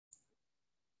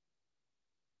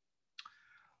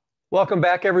Welcome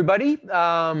back, everybody, to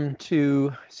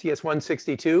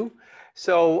CS162.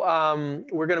 So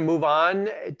we're going to move on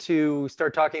to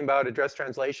start talking about address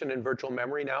translation and virtual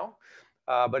memory now.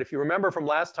 But if you remember from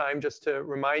last time, just to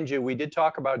remind you, we did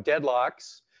talk about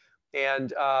deadlocks.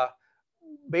 And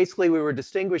basically, we were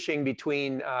distinguishing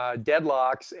between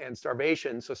deadlocks and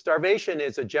starvation. So starvation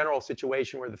is a general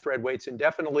situation where the thread waits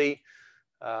indefinitely,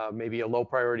 maybe a low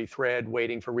priority thread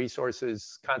waiting for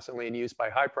resources constantly in use by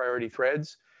high priority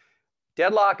threads.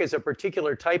 Deadlock is a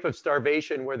particular type of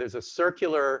starvation where there's a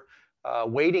circular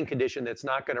waiting condition that's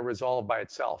not going to resolve by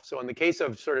itself. So in the case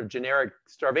of sort of generic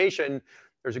starvation,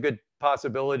 there's a good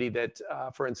possibility that,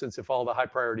 for instance, if all the high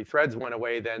priority threads went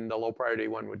away, then the low priority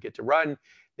one would get to run. In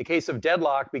the case of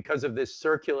deadlock, because of this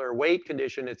circular wait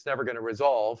condition, it's never going to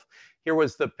resolve. Here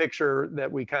was the picture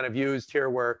that we kind of used here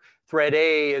where thread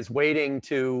A is waiting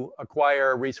to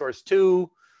acquire resource 2.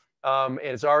 And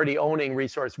it's already owning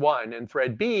resource 1, and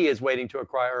thread B is waiting to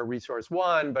acquire resource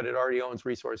 1, but it already owns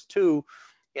resource 2.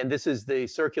 And this is the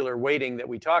circular waiting that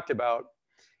we talked about.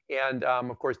 And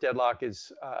of course, deadlock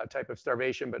is a type of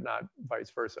starvation, but not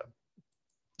vice versa.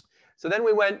 So then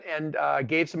we went and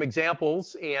gave some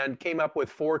examples and came up with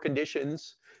 4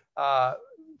 conditions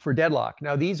for deadlock.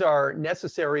 Now, these are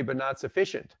necessary but not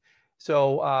sufficient.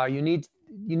 So you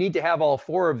need to have all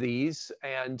 4 of these,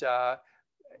 and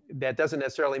that doesn't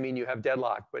necessarily mean you have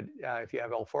deadlock, but if you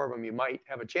have all 4 of them, you might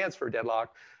have a chance for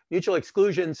deadlock. Mutual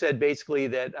exclusion said basically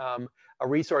that a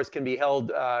resource can be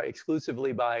held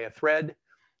exclusively by a thread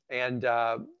and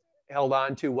held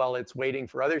on to while it's waiting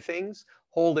for other things.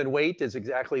 Hold and wait is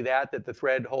exactly that the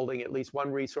thread holding at least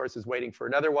one resource is waiting for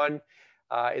another one.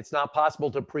 It's not possible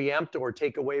to preempt or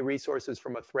take away resources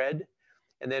from a thread.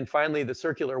 And then finally, the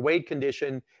circular wait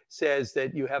condition says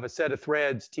that you have a set of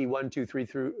threads, T1, 2, 3,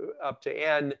 through up to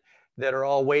N, that are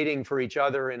all waiting for each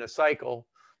other in a cycle.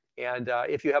 And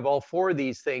if you have all 4 of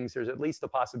these things, there's at least the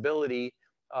possibility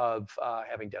of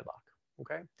having deadlock.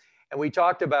 Okay. And we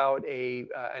talked about an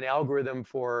algorithm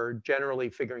for generally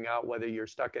figuring out whether you're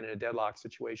stuck in a deadlock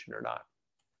situation or not.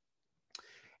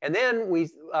 And then we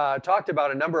talked about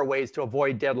a number of ways to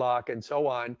avoid deadlock and so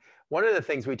on. One of the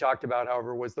things we talked about,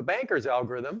 however, was the banker's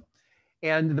algorithm.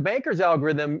 And the banker's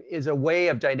algorithm is a way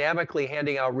of dynamically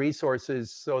handing out resources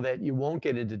so that you won't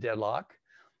get into deadlock.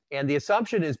 And the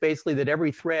assumption is basically that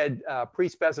every thread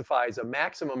pre-specifies a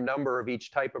maximum number of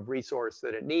each type of resource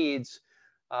that it needs.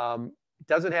 It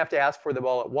doesn't have to ask for them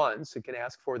all at once. It can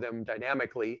ask for them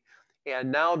dynamically. And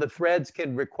now the threads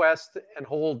can request and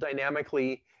hold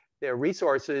dynamically their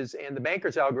resources, and the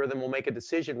banker's algorithm will make a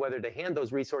decision whether to hand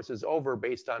those resources over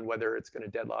based on whether it's going to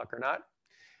deadlock or not.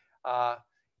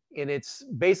 And it's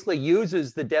basically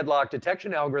uses the deadlock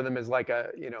detection algorithm as like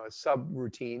a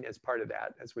subroutine as part of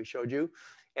that, as we showed you.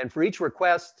 And for each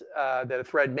request that a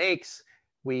thread makes,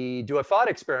 we do a thought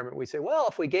experiment. We say, well,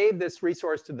 if we gave this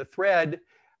resource to the thread,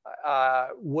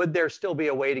 would there still be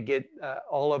a way to get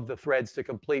all of the threads to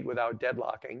complete without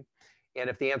deadlocking?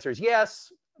 And if the answer is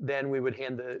yes, then we would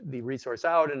hand the resource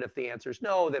out. And if the answer is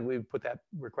no, then we would put that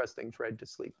requesting thread to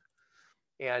sleep.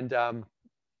 And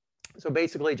so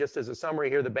basically, just as a summary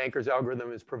here, the banker's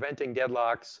algorithm is preventing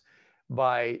deadlocks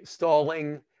by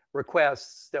stalling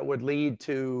requests that would lead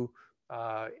to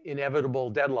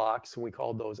inevitable deadlocks, and we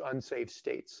call those unsafe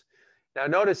states. Now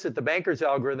notice that the banker's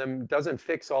algorithm doesn't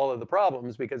fix all of the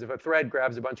problems, because if a thread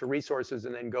grabs a bunch of resources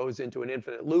and then goes into an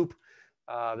infinite loop,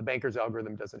 the banker's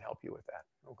algorithm doesn't help you with that.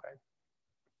 Okay.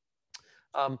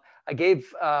 I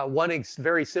gave one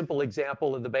very simple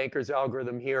example of the banker's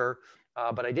algorithm here,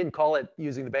 but I didn't call it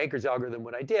using the banker's algorithm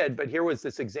when I did. But here was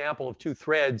this example of 2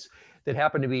 threads that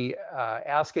happen to be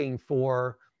asking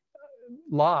for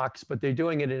locks, but they're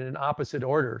doing it in an opposite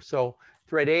order. So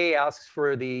thread A asks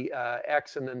for the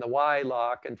X and then the Y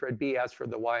lock, and thread B asks for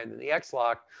the Y and then the X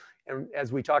lock. And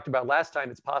as we talked about last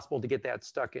time, it's possible to get that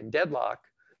stuck in deadlock.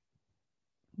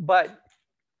 But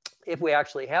if we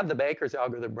actually have the banker's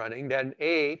algorithm running, then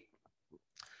A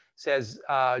says,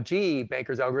 gee,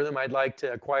 banker's algorithm, I'd like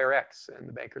to acquire X. And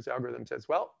the banker's algorithm says,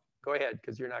 well, go ahead,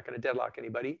 because you're not going to deadlock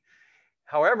anybody.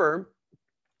 However,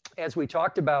 as we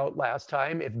talked about last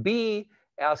time, if B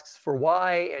asks for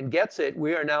Y and gets it,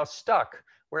 we are now stuck.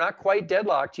 We're not quite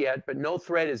deadlocked yet, but no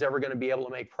thread is ever going to be able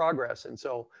to make progress. And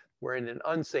so we're in an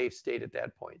unsafe state at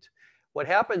that point. What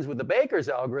happens with the banker's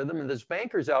algorithm, and this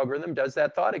banker's algorithm does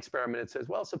that thought experiment. It says,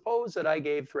 well, suppose that I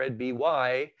gave thread B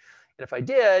Y, and if I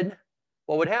did,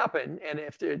 what would happen? And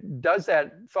if it does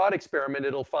that thought experiment,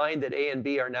 it'll find that A and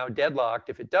B are now deadlocked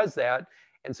if it does that.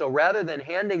 And so rather than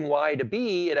handing Y to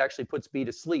B, it actually puts B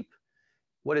to sleep.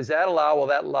 What does that allow? Well,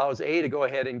 that allows A to go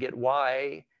ahead and get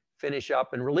Y, finish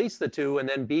up and release the 2, and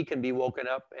then B can be woken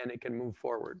up and it can move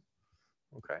forward.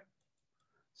 Okay.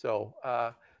 So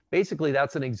basically,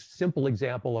 that's a simple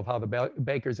example of how the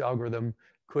Baker's algorithm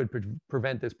could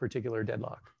prevent this particular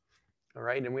deadlock. All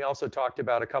right. And we also talked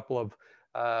about a couple of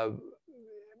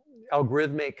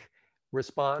algorithmic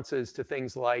responses to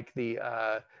things like the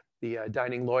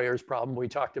dining lawyers problem we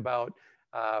talked about,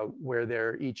 where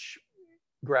they're each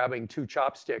grabbing two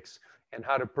chopsticks, and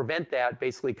how to prevent that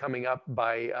basically coming up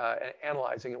by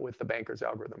analyzing it with the banker's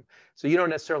algorithm. So you don't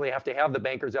necessarily have to have the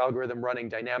banker's algorithm running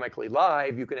dynamically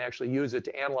live. You can actually use it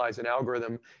to analyze an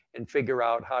algorithm and figure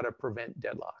out how to prevent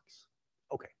deadlocks.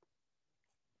 Okay.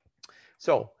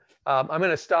 So I'm going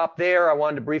to stop there. I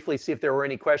wanted to briefly see if there were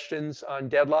any questions on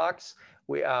deadlocks.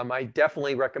 I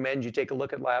definitely recommend you take a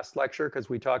look at last lecture, because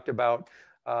we talked about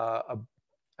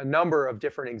a number of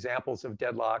different examples of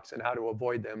deadlocks and how to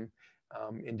avoid them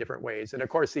in different ways. And of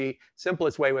course, the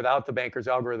simplest way without the banker's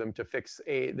algorithm to fix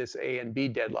this A and B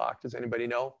deadlock, does anybody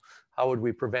know? How would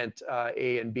we prevent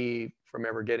A and B from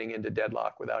ever getting into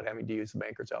deadlock without having to use the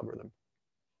banker's algorithm?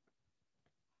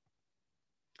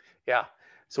 Yeah,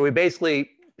 so we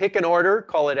basically pick an order,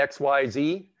 call it X, Y,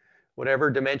 Z, whatever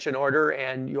dimension order,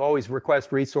 and you always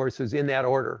request resources in that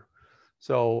order.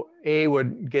 So A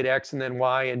would get X and then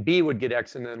Y, and B would get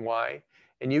X and then Y.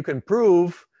 And you can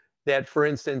prove that, for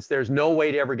instance, there's no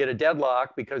way to ever get a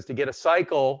deadlock, because to get a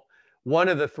cycle, one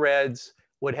of the threads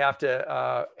would have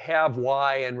to have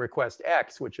Y and request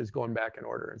X, which is going back in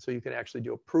order. And so you can actually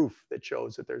do a proof that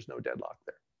shows that there's no deadlock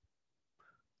there.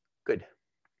 Good.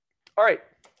 All right.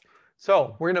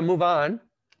 So we're going to move on.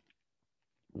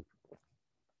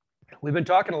 We've been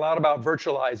talking a lot about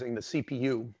virtualizing the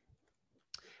CPU.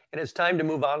 And it's time to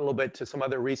move on a little bit to some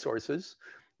other resources.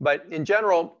 But in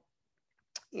general,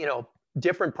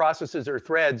 different processes or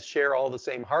threads share all the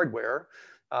same hardware.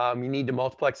 You need to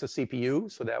multiplex the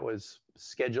CPU. So that was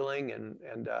scheduling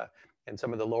and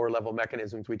some of the lower level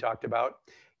mechanisms we talked about.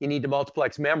 You need to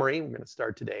multiplex memory. We're going to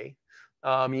start today.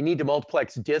 You need to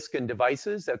multiplex disk and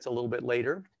devices. That's a little bit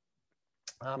later.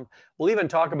 We'll even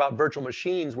talk about virtual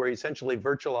machines, where you essentially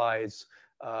virtualize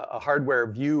a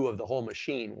hardware view of the whole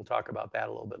machine. We'll talk about that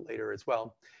a little bit later as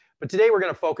well. But today we're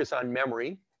going to focus on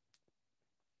memory.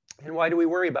 And why do we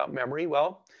worry about memory?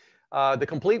 Well, the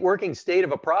complete working state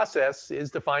of a process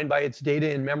is defined by its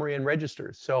data in memory and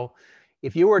registers. So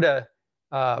if you were to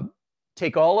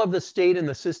take all of the state in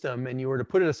the system and you were to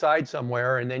put it aside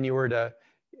somewhere, and then you were to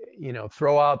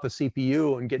throw out the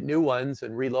CPU and get new ones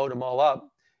and reload them all up,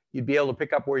 you'd be able to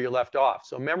pick up where you left off.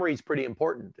 So memory is pretty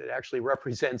important. It actually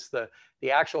represents the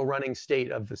actual running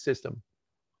state of the system.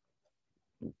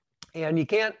 And you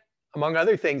can't, among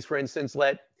other things, for instance,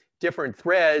 let different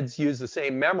threads use the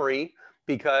same memory,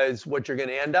 because what you're going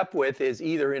to end up with is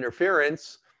either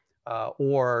interference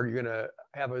or you're going to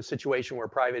have a situation where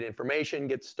private information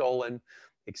gets stolen,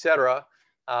 etc.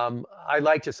 I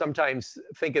like to sometimes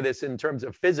think of this in terms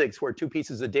of physics, where two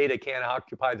pieces of data can't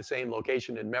occupy the same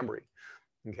location in memory.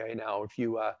 Okay, now if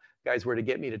you guys were to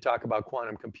get me to talk about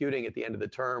quantum computing at the end of the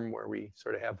term, where we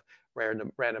sort of have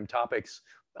random topics,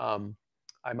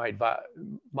 I might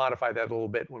modify that a little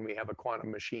bit when we have a quantum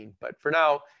machine. But for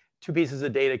now, two pieces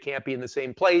of data can't be in the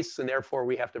same place, and therefore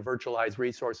we have to virtualize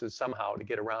resources somehow to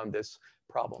get around this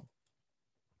problem.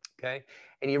 Okay,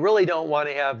 and you really don't want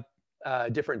to have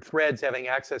different threads having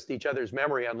access to each other's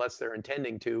memory unless they're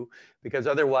intending to, because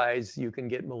otherwise you can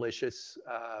get malicious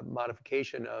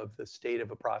modification of the state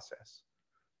of a process.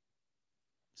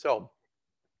 So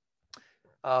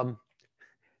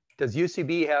does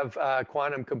UCB have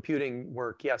quantum computing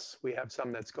work? Yes, we have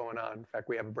some that's going on. In fact,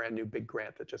 we have a brand new big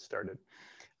grant that just started.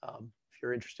 If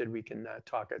you're interested, we can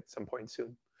talk at some point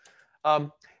soon.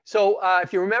 So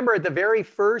if you remember at the very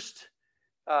first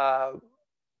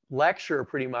lecture,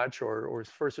 pretty much, or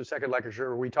first or second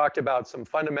lecture, we talked about some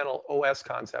fundamental OS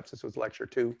concepts. This was lecture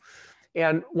 2.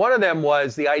 And one of them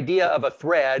was the idea of a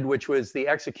thread, which was the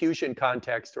execution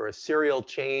context, or a serial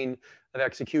chain of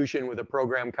execution with a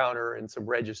program counter and some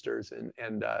registers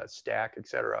and stack,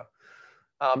 etc.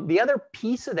 The other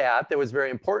piece of that was very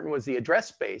important was the address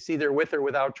space, either with or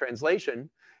without translation,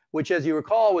 which, as you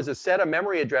recall, was a set of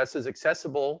memory addresses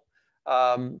accessible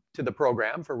to the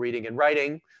program for reading and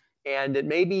writing. And it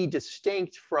may be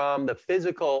distinct from the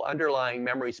physical underlying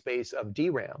memory space of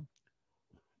DRAM.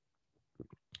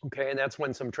 Okay, and that's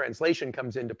when some translation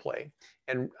comes into play.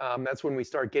 And that's when we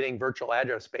start getting virtual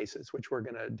address spaces, which we're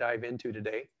going to dive into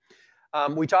today.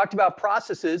 We talked about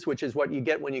processes, which is what you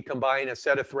get when you combine a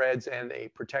set of threads and a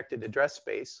protected address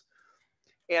space.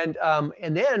 And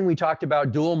then we talked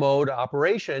about dual mode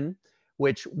operation,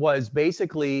 which was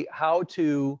basically how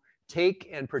to take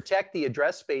and protect the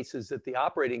address spaces that the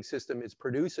operating system is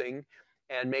producing,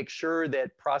 and make sure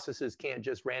that processes can't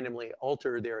just randomly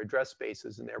alter their address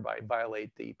spaces and thereby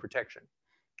violate the protection.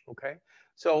 Okay,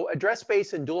 so address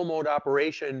space and dual mode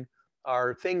operation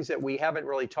are things that we haven't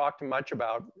really talked much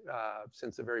about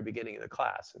since the very beginning of the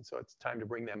class, and so it's time to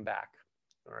bring them back.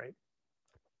 All right.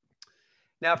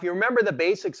 Now, if you remember the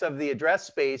basics of the address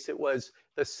space, it was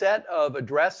the set of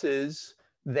addresses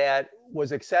that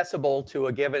was accessible to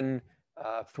a given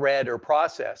thread or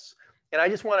process. And I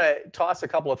just want to toss a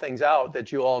couple of things out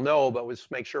that you all know, but let's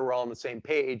make sure we're all on the same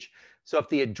page. So if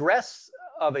the address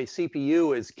of a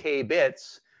CPU is k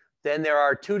bits, then there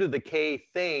are 2 to the k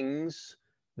things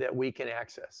that we can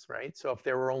access, right? So if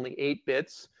there were only 8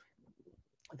 bits,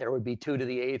 there would be 2 to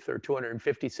the 8th or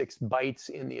 256 bytes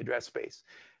in the address space.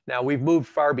 Now, we've moved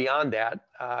far beyond that,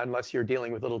 unless you're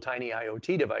dealing with little tiny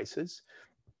IoT devices.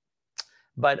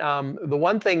 But the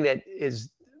one thing that is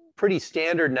pretty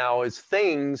standard now is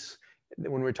things.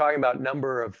 When we're talking about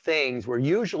number of things, we're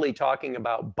usually talking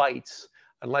about bytes,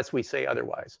 unless we say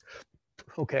otherwise.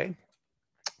 Okay,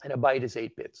 and a byte is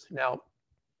 8 bits. Now,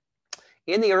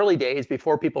 in the early days,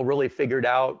 before people really figured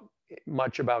out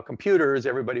much about computers,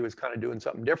 everybody was kind of doing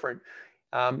something different.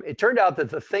 It turned out that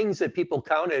the things that people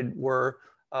counted were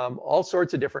all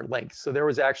sorts of different lengths. So there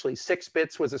was actually 6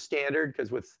 bits was a standard,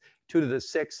 because with 2 to the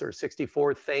 6 or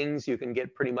 64 things, you can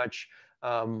get pretty much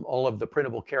all of the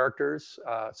printable characters,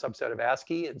 subset of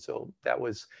ASCII. And so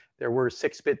there were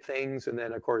 6-bit things. And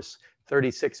then of course,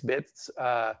 36 bits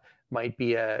might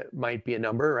be a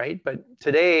number, right? But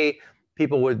today,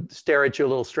 people would stare at you a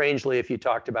little strangely if you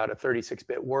talked about a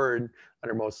 36-bit word.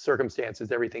 Under most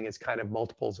circumstances, everything is kind of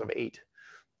multiples of 8,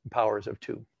 powers of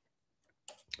 2.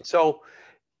 So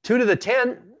 2 to the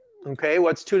 10, okay,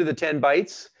 what's 2 to the 10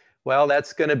 bytes? Well,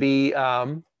 that's going to be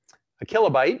a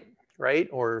kilobyte, right,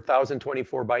 or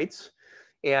 1024 bytes.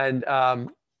 And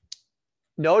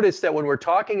notice that when we're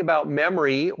talking about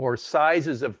memory or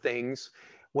sizes of things,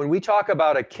 when we talk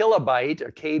about a kilobyte,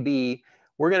 a KB,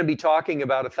 we're going to be talking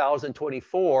about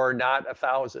 1024, not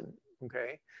 1000,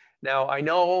 okay? Now, I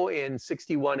know in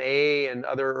 61A and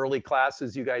other early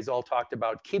classes, you guys all talked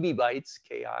about kibibytes,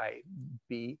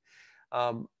 K-I-B.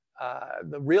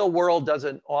 The real world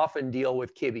doesn't often deal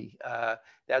with kibi.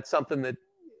 That's something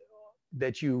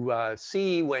that you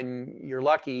see when you're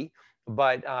lucky,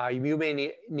 but you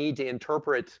may need to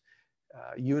interpret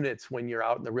units when you're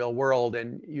out in the real world.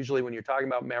 And usually when you're talking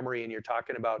about memory and you're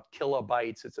talking about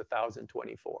kilobytes, it's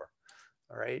 1024,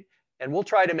 all right? And we'll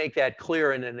try to make that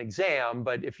clear in an exam,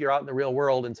 but if you're out in the real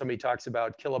world and somebody talks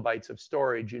about kilobytes of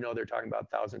storage, you know they're talking about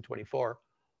 1024.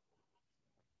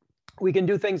 We can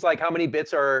do things like how many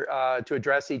bits are to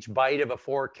address each byte of a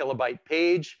 4 kilobyte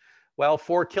page. Well,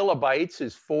 4 kilobytes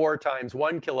is 4 times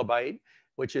 1 kilobyte,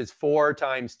 which is 4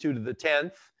 times 2 to the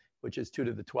 10th, which is 2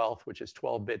 to the 12th, which is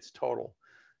 12 bits total.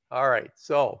 All right,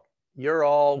 so you're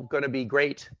all going to be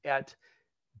great at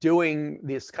doing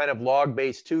this kind of log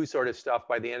base 2 sort of stuff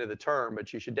by the end of the term,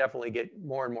 but you should definitely get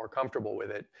more and more comfortable with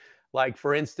it. Like,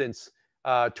 for instance,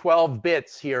 12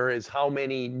 bits here is how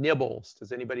many nibbles?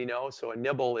 Does anybody know? So a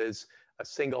nibble is a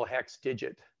single hex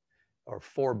digit, or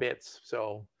 4 bits.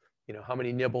 So, you know, how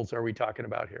many nibbles are we talking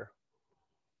about here?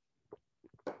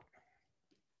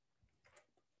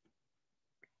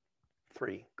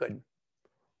 3, good.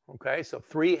 Okay, so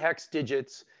 3 hex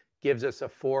digits gives us a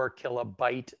 4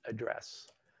 kilobyte address.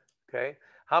 Okay,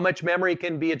 how much memory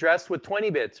can be addressed with 20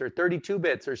 bits or 32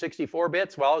 bits or 64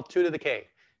 bits? Well, 2 to the K.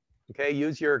 Okay,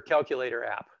 use your calculator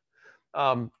app.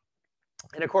 And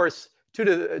of course, 2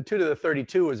 to the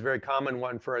 32 is a very common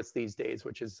one for us these days,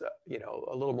 which is you know,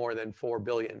 a little more than 4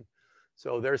 billion.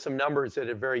 So there's some numbers that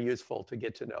are very useful to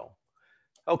get to know.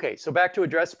 Okay, so back to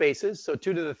address spaces. So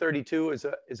 2 to the 32 is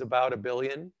about 1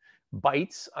 billion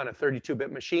bytes on a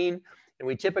 32-bit machine. And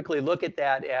we typically look at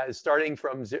that as starting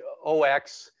from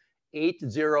 0x 8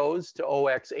 zeros to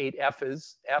 0x 8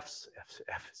 F's,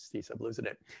 geez, I'm losing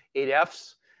it, 8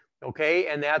 F's. Okay,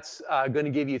 and that's going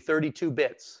to give you 32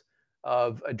 bits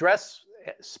of address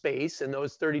space, and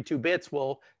those 32 bits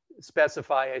will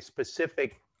specify a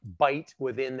specific byte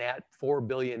within that 4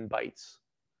 billion bytes.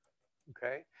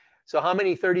 Okay, so how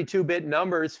many 32-bit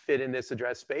numbers fit in this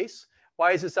address space?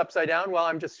 Why is this upside down? Well,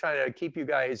 I'm just trying to keep you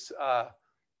guys on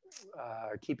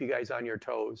your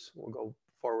toes. We'll go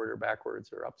forward or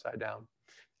backwards or upside down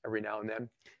every now and then.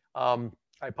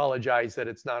 I apologize that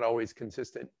it's not always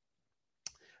consistent.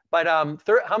 But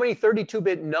how many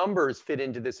 32-bit numbers fit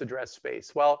into this address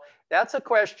space? Well, that's a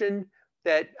question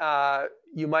that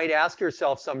you might ask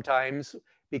yourself sometimes,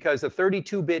 because a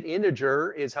 32-bit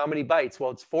integer is how many bytes?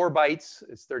 Well, it's 4 bytes.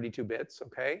 It's 32 bits,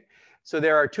 okay? So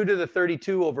there are 2 to the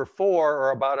 32 over 4,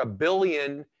 or about 1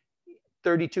 billion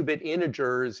 32-bit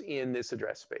integers in this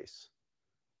address space.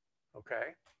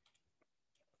 Okay.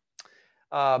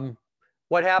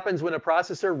 What happens when a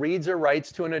processor reads or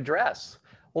writes to an address?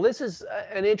 Well, this is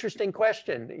an interesting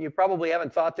question. You probably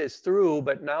haven't thought this through,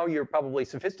 but now you're probably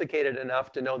sophisticated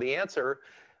enough to know the answer.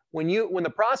 When the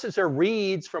processor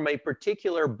reads from a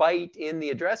particular byte in the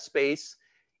address space,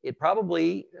 it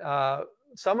probably,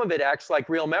 some of it acts like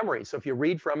real memory. So if you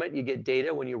read from it, you get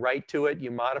data. When you write to it, you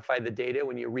modify the data.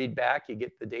 When you read back, you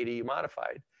get the data you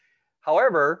modified.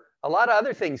 However, a lot of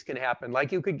other things can happen.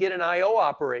 Like you could get an I/O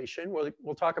operation.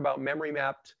 We'll talk about memory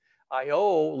mapped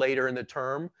I/O later in the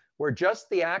term, where just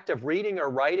the act of reading or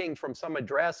writing from some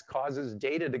address causes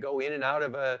data to go in and out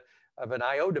of an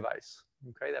I/O device.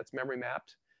 Okay, that's memory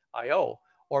mapped I/O.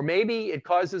 Or maybe it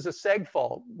causes a seg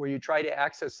fault where you try to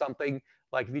access something.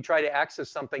 Like if you try to access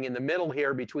something in the middle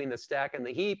here between the stack and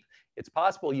the heap, it's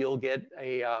possible you'll get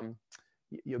a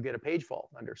page fault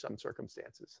under some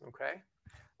circumstances. Okay.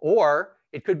 Or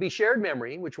it could be shared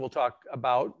memory, which we'll talk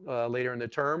about later in the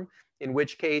term, in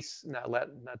which case,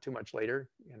 not too much later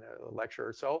in a lecture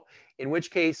or so, in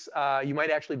which case you might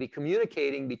actually be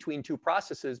communicating between two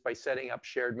processes by setting up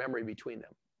shared memory between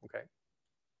them. Okay.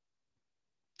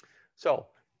 So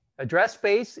address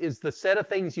space is the set of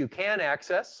things you can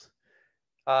access.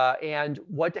 And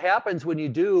what happens when you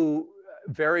do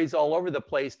varies all over the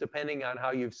place depending on how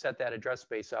you've set that address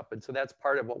space up. And so that's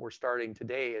part of what we're starting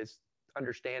today is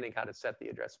understanding how to set the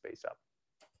address space up.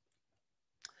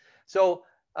 So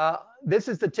this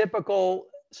is the typical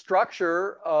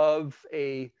structure of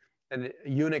a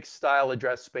Unix style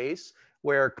address space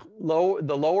where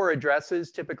the lower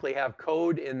addresses typically have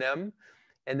code in them.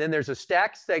 And then there's a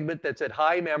stack segment that's at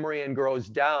high memory and grows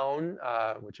down,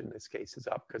 which in this case is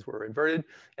up because we're inverted.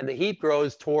 And the heap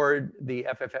grows toward the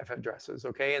FFF addresses,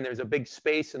 okay? And there's a big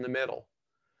space in the middle,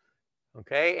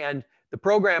 okay? And the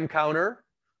program counter,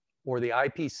 or the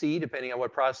IPC, depending on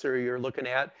what processor you're looking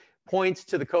at, points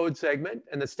to the code segment,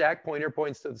 and the stack pointer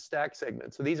points to the stack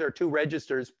segment. So these are two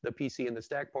registers, the PC and the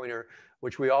stack pointer,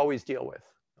 which we always deal with,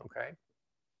 okay?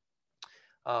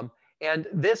 And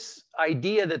this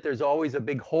idea that there's always a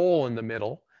big hole in the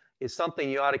middle is something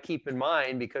you ought to keep in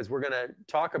mind because we're going to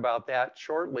talk about that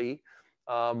shortly.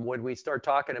 When we start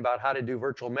talking about how to do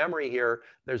virtual memory here,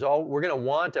 we're going to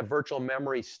want a virtual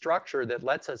memory structure that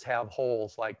lets us have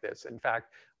holes like this. In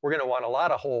fact, we're going to want a lot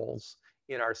of holes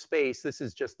in our space. This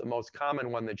is just the most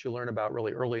common one that you learn about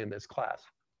really early in this class.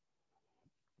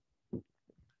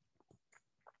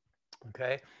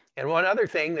 Okay, and one other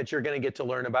thing that you're going to get to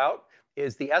learn about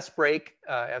is the SBRK,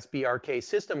 SBRK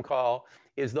system call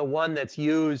is the one that's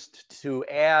used to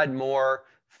add more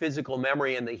physical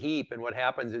memory in the heap. And what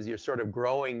happens is you're sort of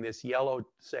growing this yellow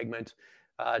segment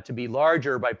to be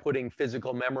larger by putting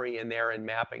physical memory in there and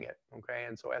mapping it. Okay,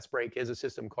 and so SBRK is a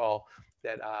system call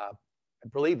that I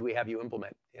believe we have you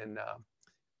implement in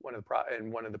one of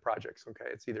the projects. Okay,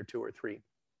 it's either 2 or 3.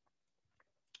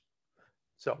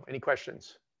 So, any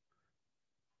questions?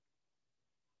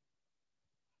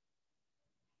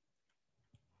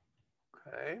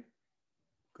 Okay,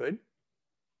 good.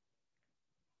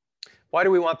 Why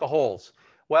do we want the holes?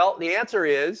 Well, the answer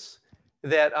is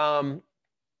that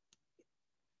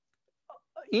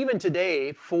even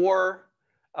today,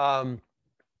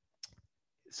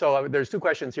 so there's 2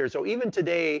 questions here. So even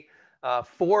today,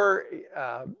 4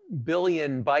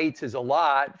 billion bytes is a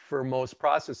lot for most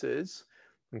processes,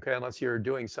 okay, unless you're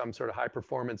doing some sort of high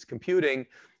performance computing.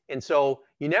 And so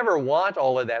you never want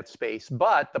all of that space,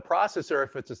 but the processor,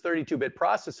 if it's a 32-bit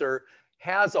processor,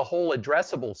 has a whole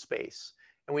addressable space.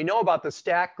 And we know about the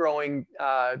stack growing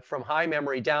from high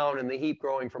memory down and the heap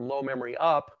growing from low memory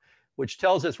up, which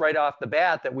tells us right off the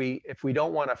bat that if we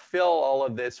don't want to fill all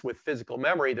of this with physical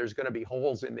memory, there's going to be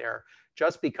holes in there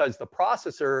just because the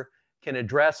processor can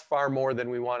address far more than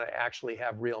we want to actually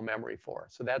have real memory for.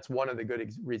 So that's one of the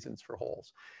good reasons for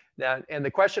holes. Now, and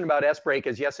the question about SBRK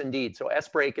is yes, indeed. So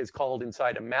SBRK is called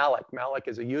inside a malloc. Malloc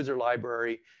is a user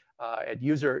library in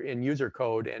user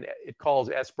code, and it calls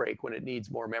SBRK when it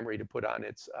needs more memory to put on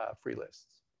its free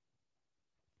lists.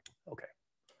 Okay.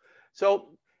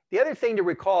 So the other thing to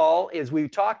recall is we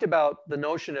talked about the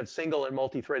notion of single and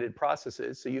multi-threaded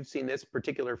processes. So you've seen this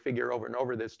particular figure over and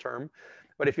over this term.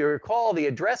 But if you recall, the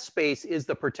address space is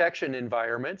the protection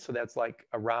environment. So that's like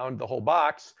around the whole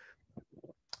box.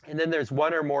 And then there's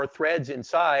 1 or more threads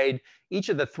inside. Each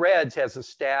of the threads has a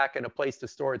stack and a place to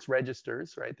store its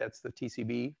registers, right? That's the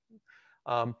TCB.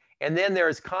 And then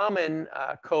there's common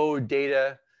code,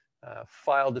 data,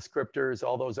 file descriptors,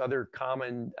 all those other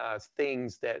common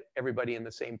things that everybody in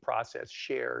the same process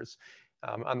shares.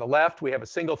 On the left, we have a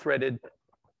single-threaded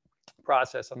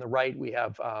process. On the right, we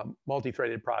have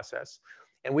multi-threaded process.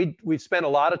 And we've spent a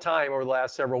lot of time over the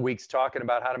last several weeks talking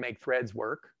about how to make threads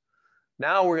work.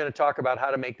 Now we're going to talk about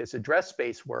how to make this address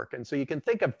space work. And so you can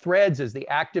think of threads as the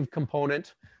active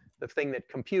component, the thing that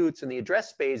computes, and the address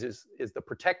space is the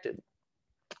protected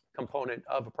component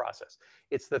of a process.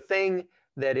 It's the thing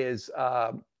that is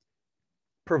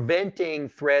preventing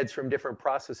threads from different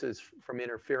processes from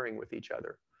interfering with each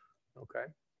other. Okay.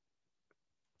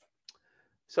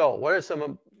 So what are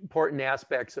some important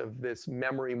aspects of this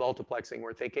memory multiplexing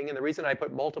we're thinking? And the reason I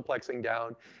put multiplexing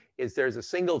down is there's a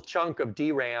single chunk of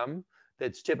DRAM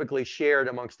that's typically shared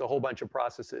amongst a whole bunch of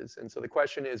processes. And so the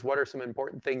question is, what are some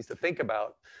important things to think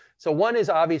about? So one is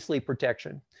obviously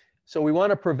protection. So we want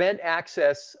to prevent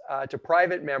access to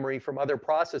private memory from other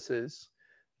processes.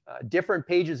 Different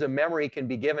pages of memory can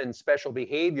be given special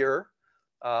behavior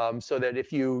so that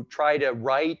if you try to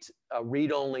write a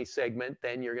read-only segment,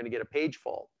 then you're going to get a page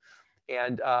fault.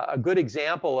 And a good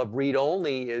example of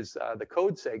read-only is the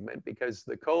code segment, because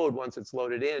the code, once it's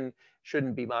loaded in,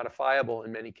 shouldn't be modifiable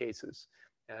in many cases.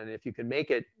 And if you can make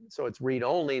it so it's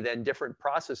read-only, then different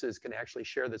processes can actually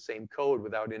share the same code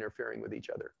without interfering with each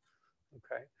other.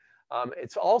 Okay.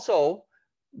 It's also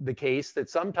the case that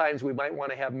sometimes we might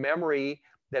want to have memory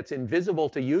that's invisible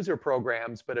to user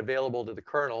programs but available to the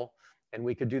kernel, and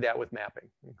we could do that with mapping.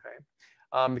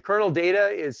 Okay. The kernel data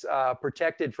is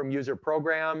protected from user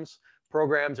programs.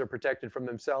 Programs are protected from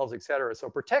themselves, et cetera. So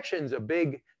protection is a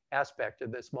big aspect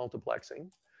of this multiplexing.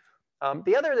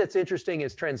 The other that's interesting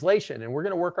is translation, and we're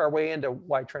going to work our way into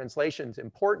why translation is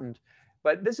important.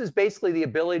 But this is basically the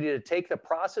ability to take the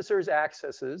processor's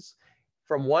accesses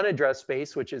from one address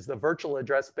space, which is the virtual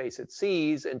address space it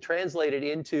sees, and translate it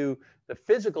into the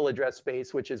physical address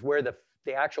space, which is where the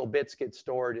actual bits get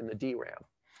stored in the DRAM.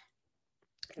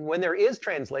 And when there is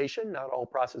translation, not all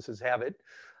processes have it,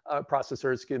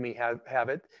 processors, excuse me, have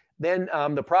it, then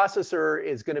the processor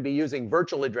is going to be using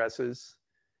virtual addresses,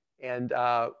 and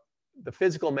the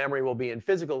physical memory will be in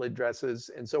physical addresses,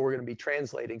 and so we're going to be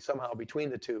translating somehow between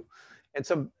the two. And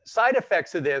some side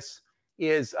effects of this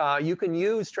is you can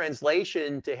use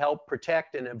translation to help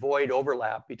protect and avoid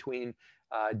overlap between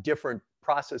different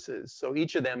processes. So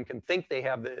each of them can think they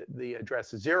have the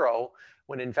address 0,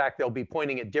 when in fact they'll be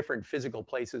pointing at different physical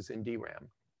places in DRAM.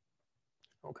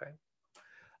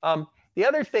 Okay. The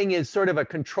other thing is sort of a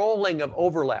controlling of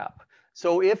overlap.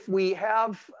 So if we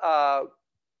have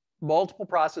multiple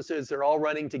processes, they're all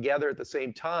running together at the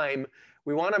same time,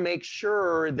 we want to make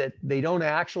sure that they don't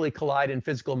actually collide in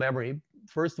physical memory.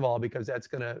 First of all, because that's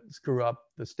going to screw up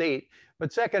the state.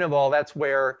 But second of all, that's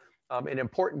where an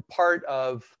important part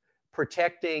of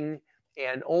protecting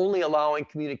and only allowing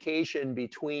communication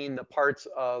between the parts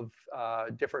of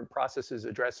different processes'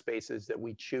 address spaces that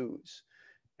we choose.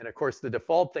 And of course, the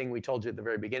default thing we told you at the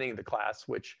very beginning of the class,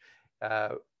 which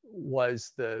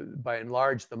was by and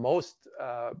large the most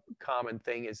common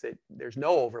thing, is that there's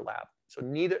no overlap. So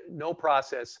no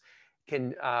process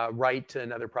can write to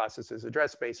another process's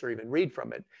address space or even read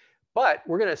from it. But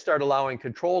we're going to start allowing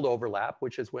controlled overlap,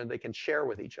 which is when they can share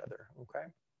with each other. Okay.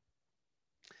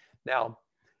 Now,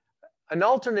 an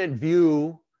alternate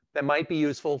view that might be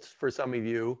useful for some of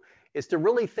you is to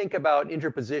really think about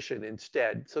interposition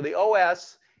instead. So the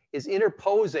OS is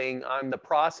interposing on the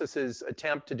process's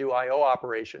attempt to do I/O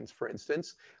operations, for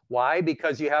instance. Why?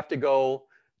 Because you have to go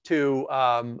to,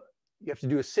 you have to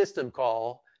do a system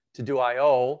call to do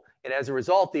I/O. And as a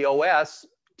result, the OS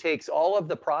takes all of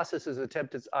the process's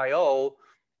attempt at I/O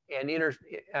and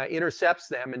intercepts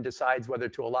them and decides whether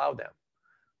to allow them.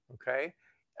 Okay.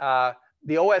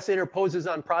 The OS interposes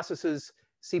on processes'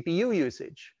 CPU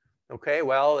usage. Okay,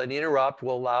 well, an interrupt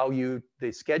will allow you, the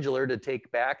scheduler, to take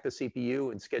back the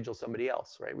CPU and schedule somebody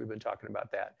else, right? We've been talking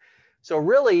about that. So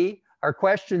really, our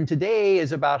question today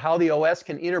is about how the OS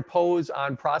can interpose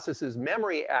on processes'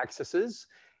 memory accesses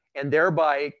and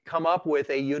thereby come up with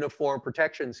a uniform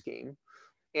protection scheme.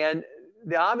 And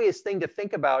the obvious thing to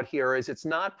think about here is it's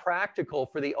not practical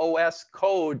for the OS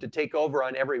code to take over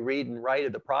on every read and write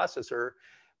of the processor,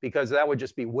 because that would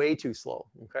just be way too slow.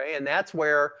 Okay, and that's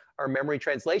where our memory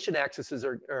translation accesses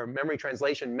or memory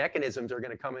translation mechanisms are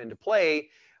going to come into play,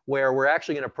 where we're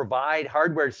actually going to provide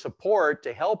hardware support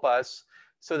to help us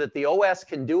so that the OS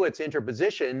can do its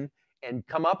interposition and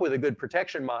come up with a good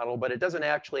protection model, but it doesn't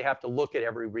actually have to look at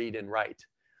every read and write.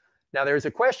 Now, there's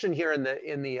a question here in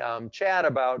the chat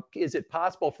about, is it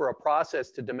possible for a process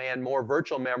to demand more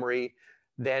virtual memory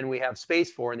than we have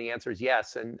space for? And the answer is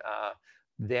yes. And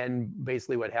then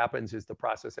basically what happens is the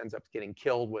process ends up getting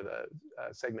killed with a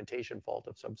segmentation fault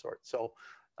of some sort. So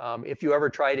if you ever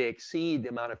try to exceed the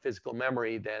amount of physical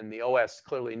memory, then the OS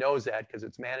clearly knows that because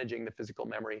it's managing the physical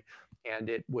memory, and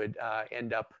it would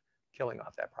end up killing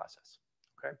off that process.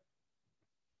 Okay.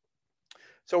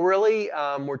 So really,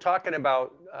 we're talking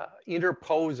about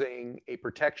interposing a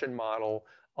protection model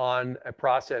on a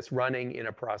process running in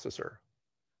a processor.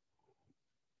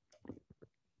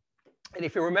 And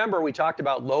if you remember, we talked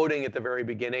about loading at the very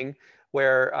beginning,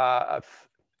 where a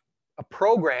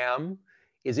program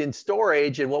is in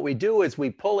storage, and what we do is we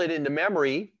pull it into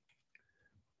memory,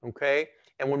 okay?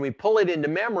 And when we pull it into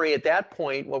memory, at that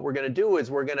point, what we're going to do is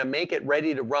we're going to make it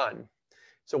ready to run.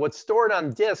 So what's stored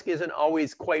on disk isn't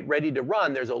always quite ready to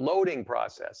run. There's a loading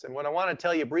process. And what I want to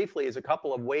tell you briefly is a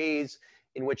couple of ways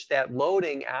in which that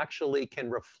loading actually can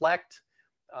reflect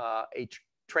a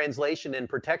translation and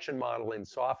protection model in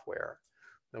software.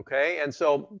 Okay, and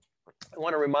so I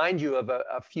want to remind you of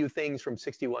a few things from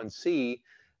 61C.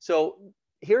 So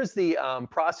here's the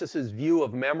process's view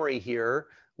of memory here,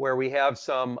 where we have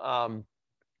some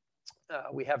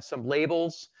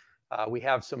labels. We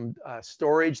have some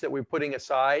storage that we're putting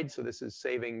aside. So this is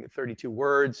saving 32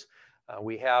 words.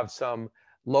 We have some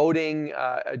loading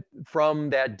from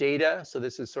that data. So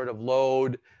this is sort of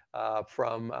load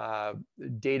from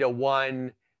data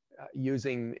 1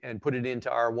 using and put it into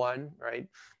R1, right?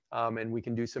 And we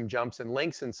can do some jumps and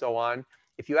links and so on.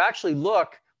 If you actually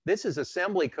look, this is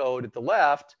assembly code at the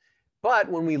left. But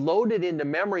when we load it into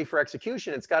memory for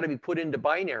execution, it's got to be put into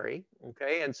binary.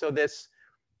 Okay, and so this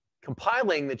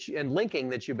compiling and linking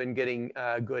that you've been getting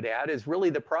good at is really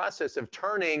the process of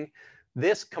turning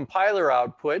this compiler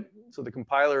output. So the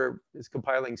compiler is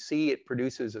compiling C, it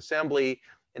produces assembly,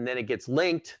 and then it gets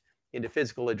linked into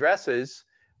physical addresses.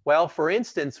 Well, for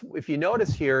instance, if you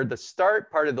notice here, the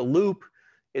start part of the loop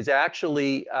is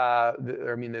actually,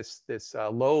 this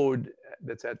load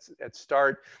that's at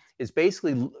start is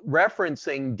basically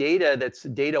referencing data that's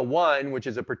data 1, which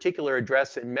is a particular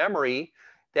address in memory.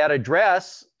 That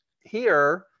address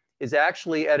here is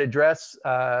actually at address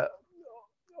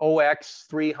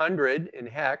OX300 in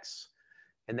hex,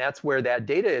 and that's where that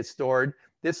data is stored.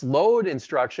 This load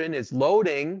instruction is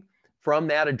loading from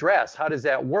that address. How does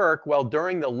that work? Well,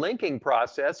 during the linking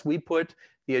process, we put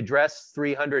the address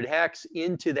 300 hex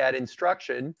into that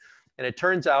instruction, and it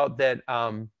turns out that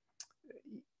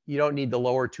you don't need the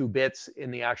lower 2 bits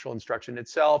in the actual instruction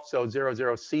itself. So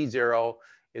 00C0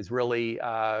 is really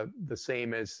the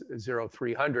same as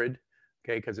 0300,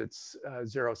 okay, because it's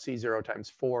 0C0 times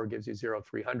 4 gives you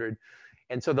 0300.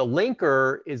 And so the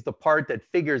linker is the part that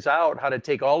figures out how to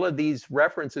take all of these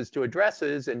references to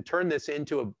addresses and turn this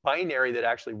into a binary that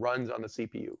actually runs on the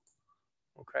CPU,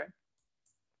 okay?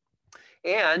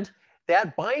 And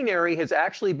that binary has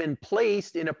actually been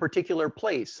placed in a particular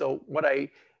place. So what I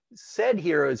said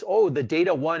here is, oh, the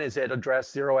data 1 is at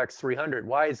address 0x300.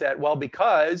 Why is that? Well,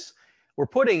 because we're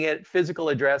putting it physical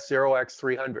address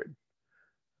 0x300.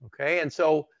 Okay, and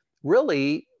so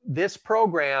really this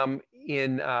program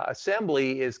in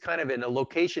assembly is kind of in a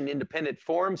location independent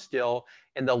form still,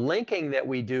 and the linking that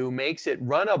we do makes it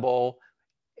runnable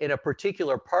in a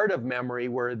particular part of memory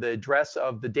where the address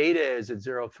of the data is at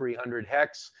 0300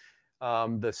 hex.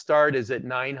 The start is at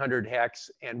 900 hex,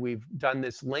 and we've done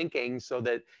this linking so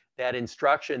that that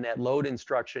instruction, that load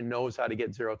instruction, knows how to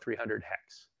get 0300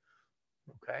 hex.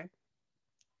 Okay.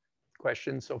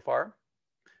 Questions so far?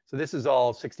 So this is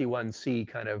all 61C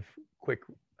kind of quick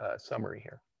summary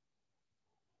here.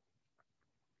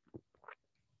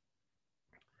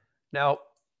 Now,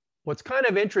 what's kind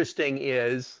of interesting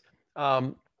is,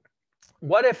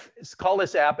 what if, call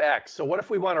this app X. So what if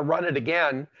we want to run it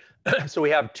again? So we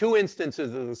have 2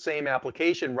 instances of the same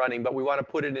application running, but we want to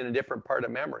put it in a different part of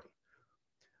memory.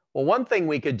 Well, one thing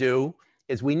we could do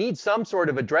is we need some sort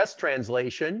of address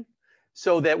translation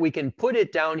so that we can put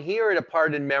it down here at a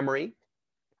part in memory,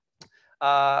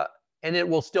 and it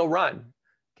will still run.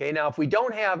 Okay, now if we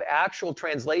don't have actual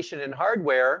translation in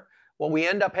hardware, what we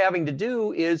end up having to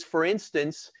do is, for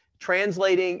instance,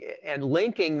 translating and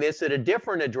linking this at a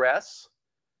different address.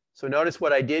 So notice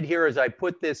what I did here is I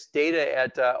put this data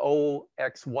at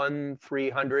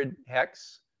OX1300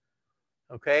 hex.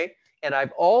 Okay, and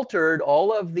I've altered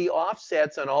all of the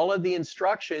offsets on all of the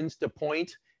instructions to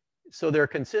point so they're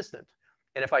consistent.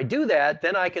 And if I do that,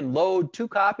 then I can load 2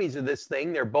 copies of this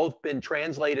thing. They're both been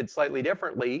translated slightly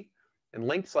differently and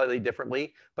linked slightly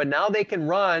differently, but now they can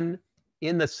run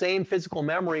in the same physical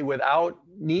memory without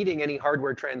needing any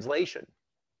hardware translation.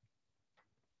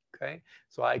 Okay,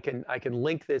 so I can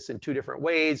link this in 2 different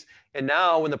ways. And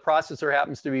now when the processor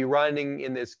happens to be running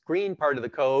in this green part of the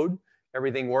code,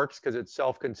 everything works because it's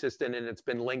self-consistent and it's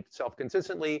been linked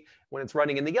self-consistently. When it's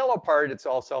running in the yellow part, it's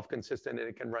all self-consistent and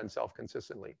it can run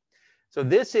self-consistently. So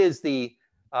this is the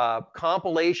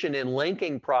compilation and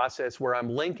linking process where I'm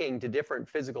linking to different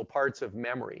physical parts of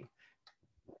memory.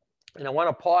 And I want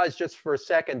to pause just for a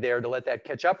second there to let that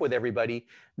catch up with everybody.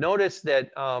 Notice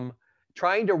that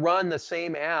trying to run the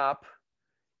same app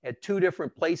at two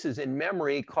different places in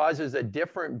memory causes a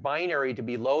different binary to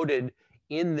be loaded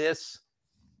in this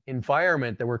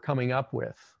environment that we're coming up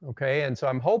with, okay? And so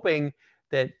I'm hoping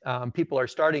that people are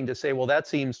starting to say, well, that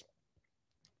seems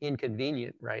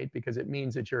inconvenient, right? Because it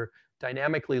means that you're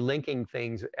dynamically linking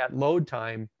things at load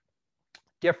time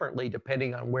differently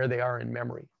depending on where they are in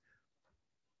memory.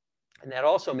 And that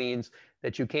also means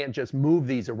that you can't just move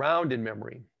these around in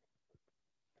memory.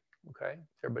 Okay,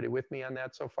 is everybody with me on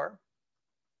that so far?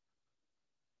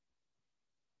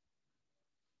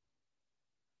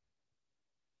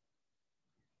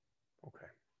 Okay.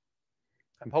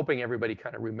 I'm hoping everybody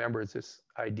kind of remembers this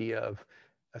idea of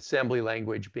assembly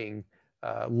language being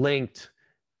linked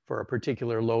for a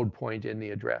particular load point in the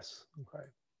address. Okay.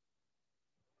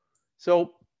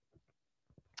 So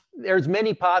there's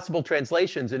many possible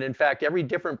translations, and in fact, every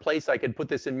different place I could put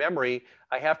this in memory,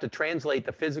 I have to translate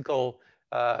the physical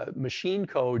machine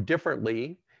code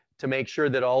differently to make sure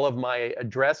that all of my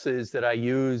addresses that I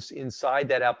use inside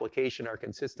that application are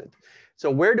consistent.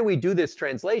 So where do we do this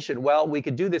translation? Well, we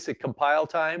could do this at compile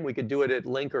time. We could do it at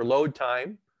link or load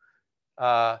time.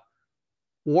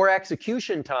 Or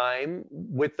execution time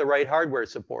with the right hardware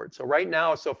support. So right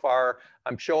now, so far,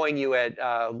 I'm showing you at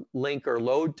link or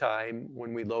load time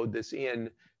when we load this in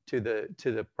to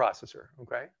the processor,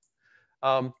 okay?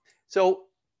 So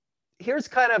here's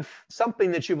kind of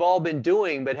something that you've all been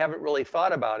doing but haven't really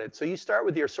thought about it. So you start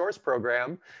with your source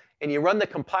program and you run the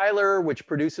compiler, which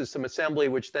produces some assembly,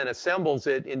 which then assembles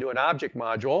it into an object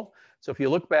module. So if you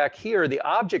look back here, the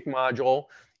object module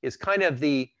is kind of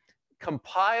the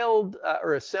compiled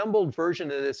or assembled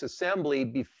version of this assembly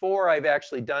before I've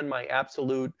actually done my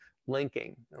absolute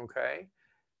linking, okay?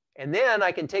 And then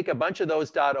I can take a bunch of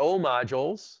those .o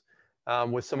modules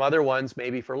with some other ones,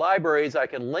 maybe for libraries, I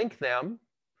can link them.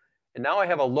 And now I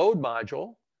have a load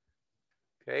module,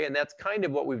 okay? And that's kind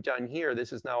of what we've done here.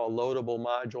 This is now a loadable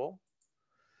module.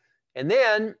 And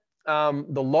then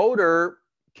the loader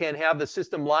can have the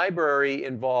system library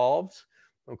involved.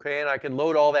 Okay, and I can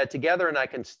load all that together and I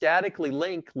can statically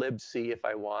link libc if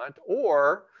I want,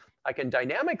 or I can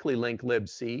dynamically link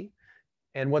libc.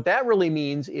 And what that really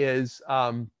means is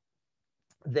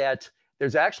that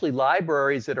there's actually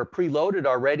libraries that are preloaded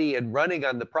already and running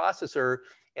on the processor,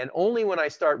 and only when I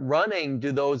start running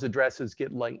do those addresses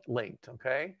get linked,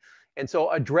 okay? And so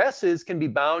addresses can be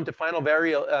bound to final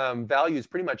values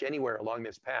pretty much anywhere along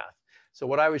this path. So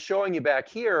what I was showing you back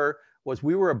here was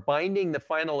we were binding the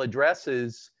final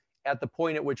addresses at the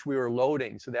point at which we were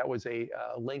loading. So that was a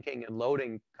linking and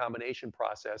loading combination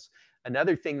process.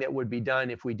 Another thing that would be done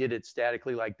if we did it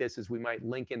statically like this is we might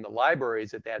link in the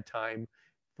libraries at that time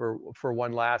for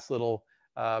one last little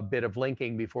bit of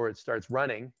linking before it starts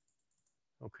running.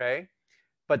 Okay,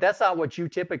 but that's not what you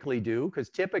typically do, because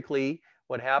typically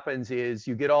what happens is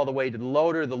you get all the way to the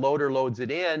loader loads it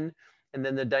in, and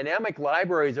then the dynamic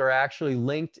libraries are actually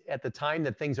linked at the time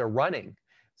that things are running.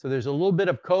 So there's a little bit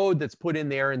of code that's put in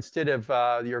there instead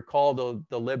of your call to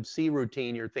the libc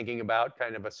routine you're thinking about,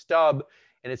 kind of a stub.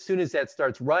 And as soon as that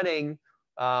starts running,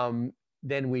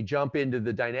 then we jump into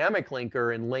the dynamic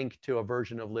linker and link to a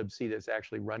version of libc that's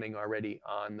actually running already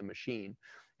on the machine.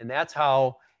 And that's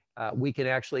how we can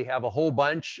actually have a whole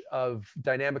bunch of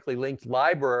dynamically linked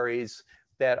libraries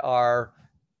that are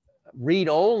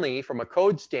read-only from a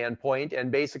code standpoint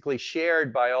and basically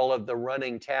shared by all of the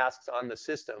running tasks on the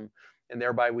system. And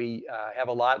thereby we have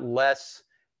a lot less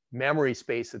memory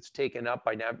space that's taken up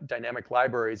by dynamic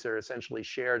libraries that are essentially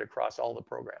shared across all the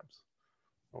programs.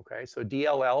 Okay, so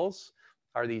DLLs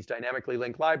are these dynamically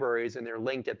linked libraries, and they're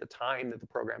linked at the time that the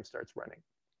program starts running.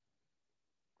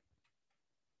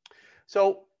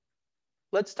 So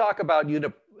let's talk about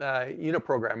unit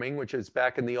programming, which is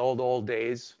back in the old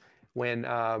days when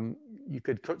you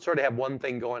could sort of have one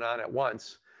thing going on at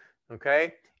once,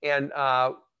 okay? And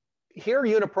here,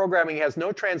 unit programming has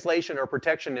no translation or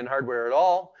protection in hardware at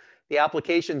all. The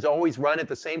applications always run at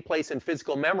the same place in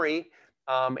physical memory,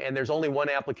 and there's only one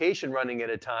application running at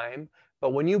a time. But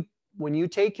when you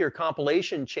take your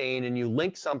compilation chain and you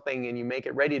link something and you make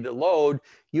it ready to load,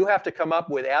 you have to come up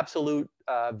with absolute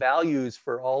values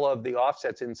for all of the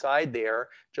offsets inside there,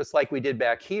 just like we did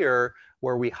back here,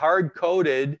 where we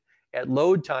hard-coded at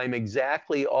load time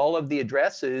exactly all of the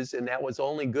addresses, and that was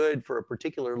only good for a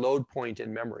particular load point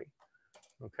in memory.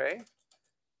 Okay,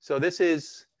 so this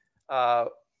is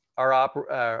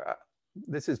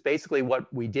this is basically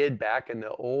what we did back in the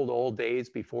old days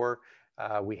before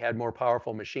we had more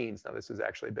powerful machines. Now this is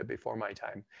actually a bit before my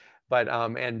time, but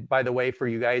and by the way, for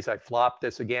you guys, I flopped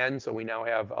this again, so we now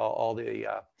have all the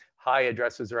high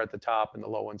addresses are at the top and the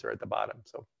low ones are at the bottom.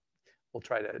 So we'll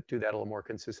try to do that a little more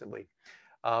consistently.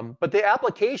 But the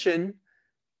application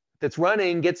that's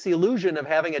running gets the illusion of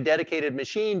having a dedicated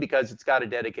machine because it's got a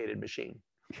dedicated machine.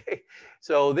 Okay,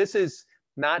 so this is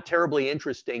not terribly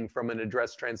interesting from an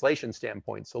address translation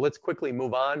standpoint. So let's quickly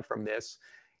move on from this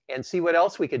and see what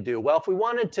else we could do. Well, if we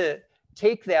wanted to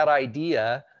take that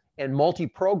idea and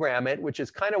multi-program it, which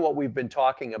is kind of what we've been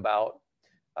talking about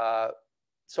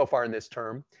so far in this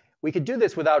term, we could do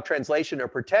this without translation or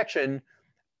protection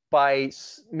by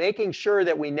making sure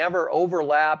that we never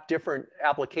overlap different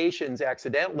applications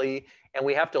accidentally, and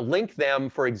we have to link them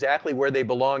for exactly where they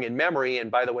belong in memory. And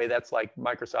by the way, that's like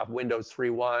Microsoft Windows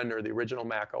 3.1 or the original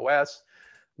Mac OS,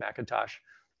 Macintosh.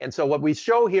 And so what we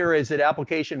show here is that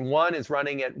application 1 is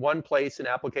running at one place and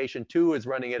application 2 is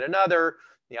running at another.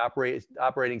 The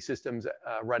operating system's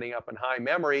running up in high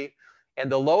memory.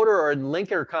 And the loader or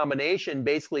linker combination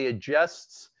basically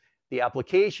adjusts the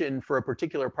application for a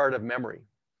particular part of memory.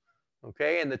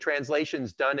 Okay, and the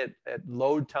translation's done at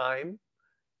load time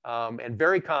and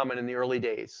very common in the early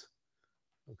days.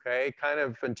 Okay, kind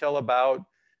of until about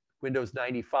Windows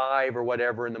 95 or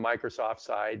whatever in the Microsoft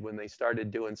side when they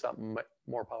started doing something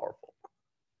more powerful.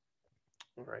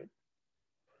 All right.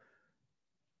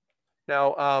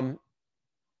 Now,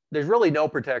 there's really no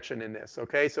protection in this.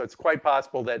 Okay, so it's quite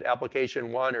possible that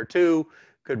application 1 or 2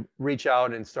 could reach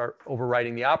out and start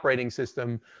overwriting the operating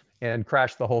system and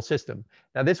crash the whole system.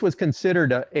 Now, this was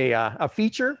considered a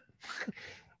feature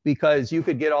because you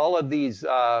could get all of these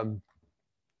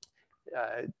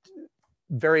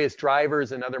various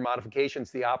drivers and other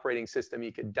modifications to the operating system.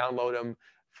 You could download them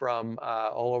from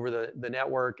all over the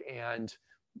network and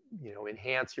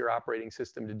enhance your operating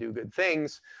system to do good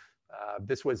things.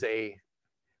 This was an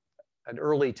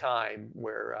early time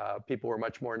where people were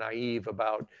much more naive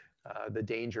about the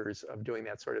dangers of doing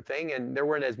that sort of thing. And there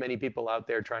weren't as many people out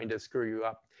there trying to screw you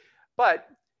up. But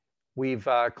we've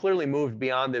clearly moved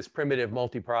beyond this primitive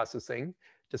multiprocessing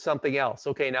to something else.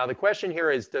 Okay, now the question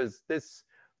here is,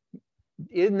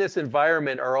 in this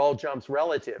environment, are all jumps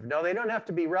relative? No, they don't have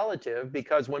to be relative,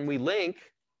 because when we link,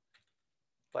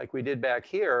 like we did back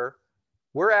here,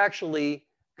 we're actually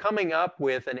coming up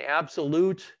with an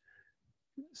absolute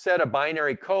set of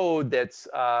binary code that's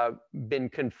been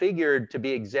configured to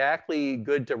be exactly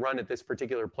good to run at this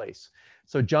particular place.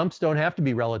 So jumps don't have to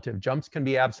be relative. Jumps can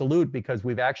be absolute because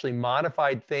we've actually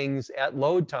modified things at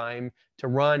load time to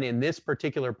run in this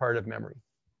particular part of memory.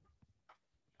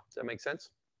 Does that make sense?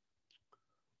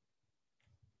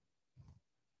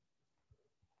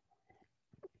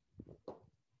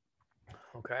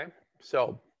 Okay,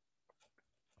 so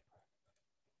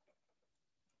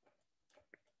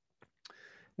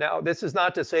now, this is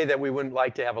not to say that we wouldn't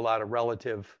like to have a lot of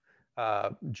relative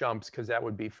jumps, because that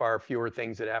would be far fewer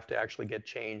things that have to actually get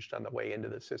changed on the way into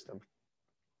the system.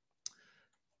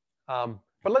 But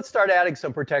let's start adding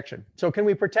some protection. So can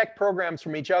we protect programs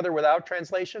from each other without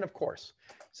translation? Of course.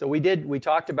 So we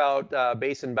talked about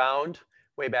base and bound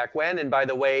way back when. And by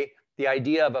the way, the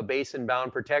idea of a base and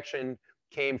bound protection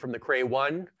came from the Cray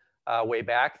 1 way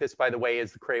back. This, by the way,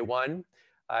 is the Cray 1.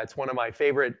 It's one of my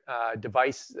favorite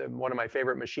one of my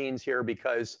favorite machines here,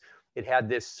 because it had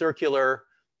this circular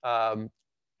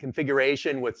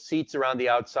configuration with seats around the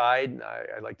outside.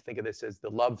 I like to think of this as the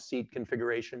love seat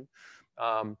configuration.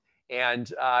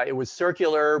 And it was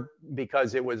circular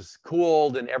because it was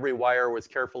cooled and every wire was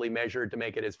carefully measured to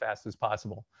make it as fast as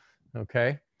possible.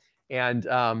 Okay. And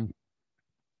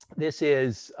this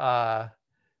is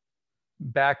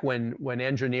back when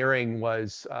engineering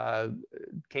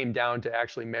came down to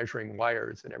actually measuring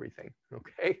wires and everything.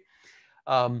 Okay.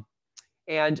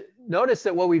 And notice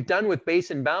that what we've done with base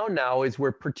and bound now is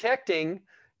we're protecting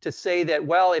to say that,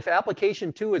 well, if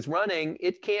application 2 is running,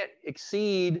 it can't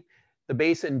exceed the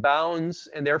base and bounds,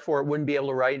 and therefore it wouldn't be able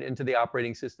to write into the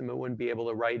operating system. It wouldn't be able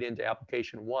to write into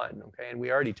application 1. Okay. And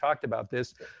we already talked about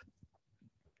this,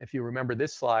 if you remember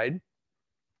this slide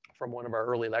from one of our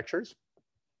early lectures.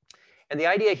 And the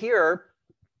idea here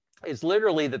is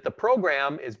literally that the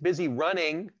program is busy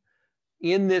running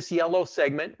in this yellow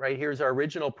segment. Right here's our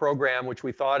original program, which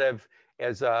we thought of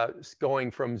as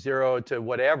going from 0 to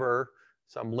whatever,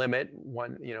 some limit,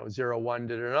 1, 0, 1,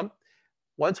 da, da, da.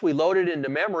 Once we load it into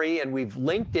memory and we've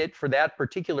linked it for that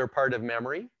particular part of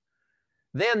memory,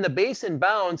 then the base and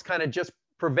bounds kind of just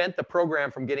prevent the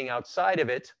program from getting outside of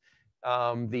it.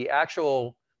 The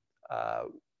actual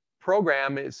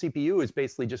program, CPU, is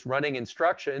basically just running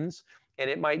instructions, and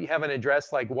it might have an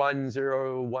address like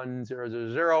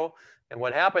 101000. And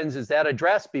what happens is that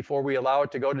address, before we allow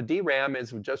it to go to DRAM,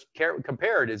 is just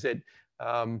compared. Is it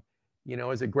You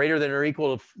know, is it greater than or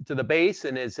equal to the base,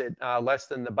 and is it less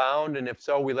than the bound? And if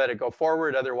so, we let it go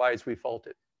forward, otherwise we fault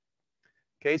it.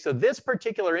 Okay, so this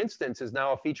particular instance is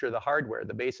now a feature of the hardware,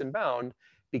 the base and bound,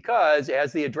 because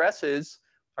as the addresses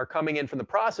are coming in from the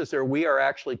processor, we are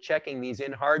actually checking these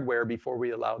in hardware before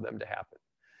we allow them to happen.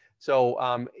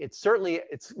 So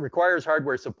it requires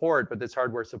hardware support, but this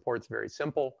hardware support is very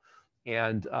simple.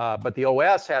 And but the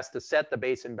OS has to set the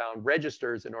base and bound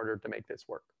registers in order to make this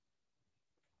work.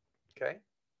 Okay.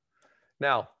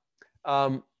 Now,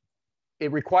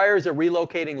 it requires a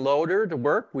relocating loader to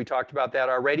work. We talked about that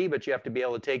already, but you have to be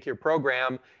able to take your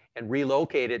program and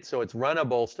relocate it so it's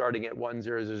runnable starting at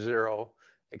 1000,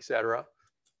 et cetera.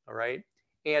 All right.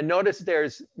 And notice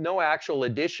there's no actual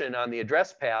addition on the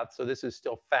address path, so this is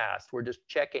still fast. We're just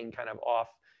checking kind of off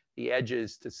the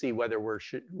edges to see whether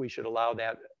we should allow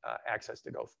that access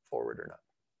to go forward or not.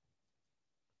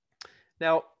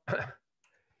 Now,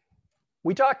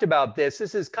 we talked about this.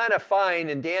 This is kind of fine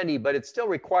and dandy, but it's still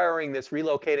requiring this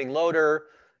relocating loader.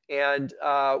 And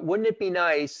wouldn't it be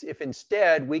nice if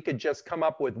instead we could just come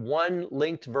up with one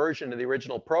linked version of the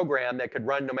original program that could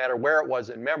run no matter where it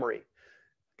was in memory?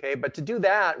 Okay, but to do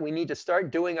that, we need to start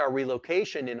doing our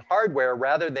relocation in hardware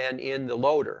rather than in the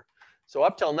loader. So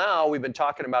up till now, we've been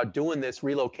talking about doing this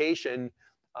relocation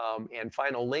and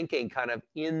final linking kind of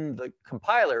in the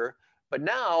compiler. But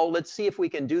now let's see if we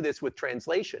can do this with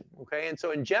translation. Okay, and so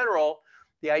in general,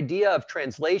 the idea of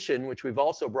translation, which we've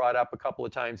also brought up a couple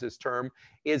of times this term,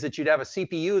 is that you'd have a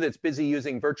CPU that's busy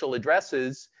using virtual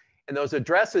addresses. And those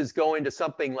addresses go into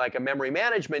something like a memory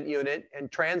management unit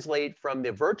and translate from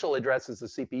the virtual addresses the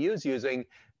CPU is using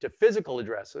to physical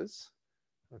addresses.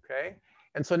 Okay.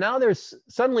 And so now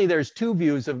suddenly there's two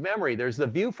views of memory. There's the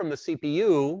view from the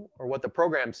CPU, or what the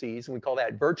program sees, and we call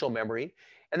that virtual memory.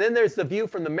 And then there's the view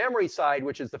from the memory side,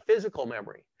 which is the physical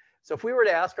memory. So if we were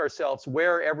to ask ourselves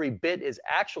where every bit is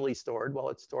actually stored, well,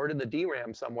 it's stored in the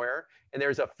DRAM somewhere, and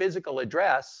there's a physical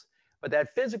address. But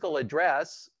that physical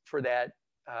address for that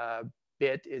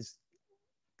bit is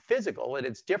physical, and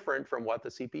it's different from what the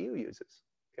CPU uses.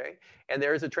 Okay, and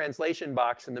there is a translation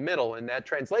box in the middle, and that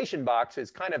translation box is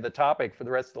kind of the topic for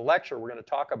the rest of the lecture. We're going to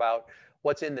talk about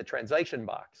what's in the translation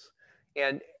box.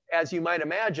 And as you might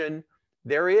imagine,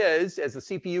 there is, as the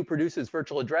CPU produces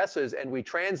virtual addresses and we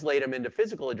translate them into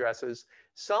physical addresses,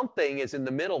 something is in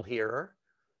the middle here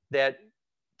that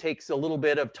takes a little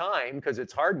bit of time because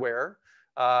it's hardware.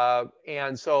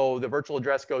 And so the virtual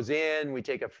address goes in, we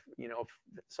take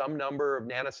some number of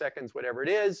nanoseconds, whatever it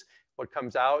is. What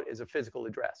comes out is a physical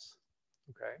address.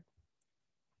 Okay.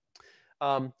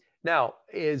 Now,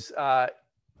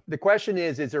 the question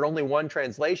is there only one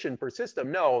translation per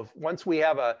system? No. Once we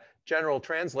have a general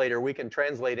translator, we can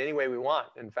translate any way we want.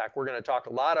 In fact, we're going to talk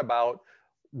a lot about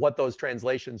what those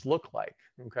translations look like.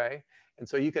 Okay. And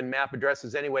so you can map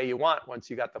addresses any way you want once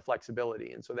you got the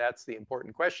flexibility. And so that's the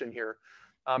important question here.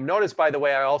 Notice, by the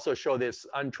way, I also show this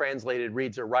untranslated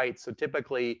reads or writes. So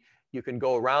typically, you can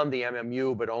go around the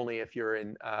MMU, but only if you're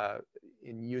in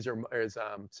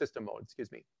system mode.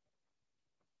 Excuse me.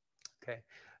 Okay.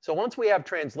 So once we have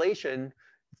translation,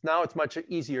 now it's much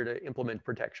easier to implement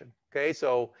protection. Okay.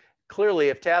 So clearly,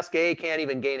 if task A can't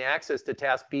even gain access to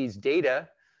task B's data,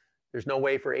 there's no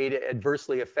way for A to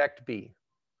adversely affect B.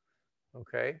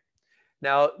 Okay.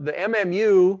 Now the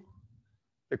MMU,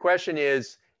 the question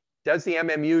is, does the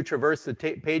MMU traverse the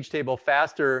page table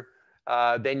faster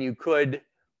than you could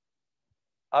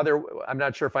I'm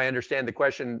not sure if I understand the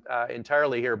question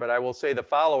entirely here, but I will say the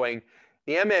following.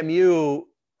 The MMU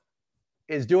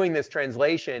is doing this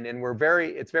translation, and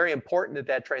it's very important that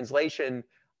that translation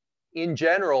in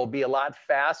general be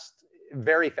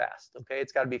very fast. Okay,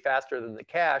 it's got to be faster than the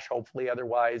cache, hopefully,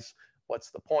 otherwise, what's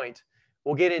the point?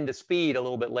 We'll get into speed a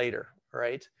little bit later,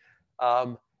 right?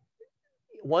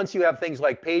 Once you have things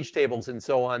like page tables and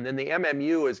so on, then the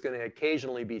MMU is going to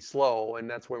occasionally be slow, and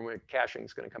that's when caching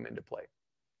is going to come into play.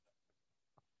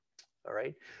 All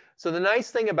right. So the nice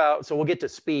thing so we'll get to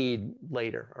speed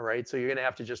later. All right. So you're going to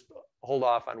have to just hold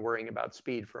off on worrying about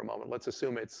speed for a moment. Let's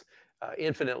assume it's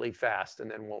infinitely fast, and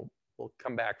then we'll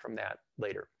come back from that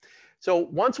later. So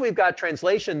once we've got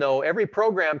translation, though, every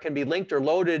program can be linked or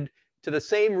loaded to the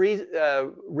same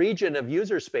region of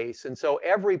user space. And so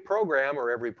every program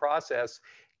or every process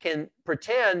can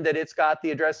pretend that it's got the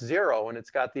address 0 and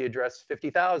it's got the address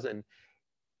 50,000,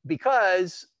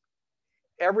 because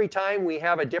every time we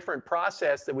have a different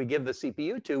process that we give the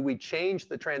CPU to, we change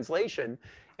the translation.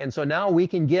 And so now we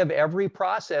can give every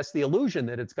process the illusion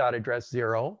that it's got address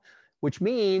 0, which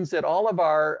means that all of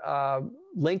our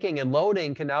linking and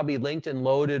loading can now be linked and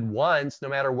loaded once, no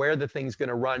matter where the thing's going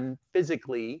to run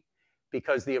physically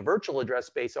because the virtual address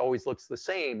space always looks the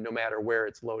same no matter where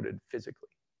it's loaded physically.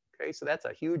 Okay, so that's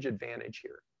a huge advantage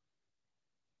here.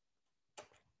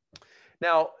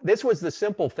 Now, this was the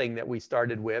simple thing that we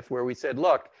started with, where we said,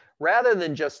 look, rather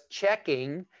than just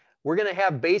checking, we're going to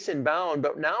have base and bound,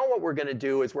 but now what we're going to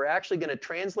do is we're actually going to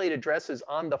translate addresses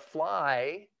on the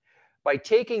fly by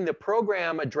taking the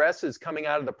program addresses coming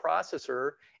out of the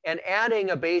processor and adding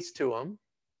a base to them.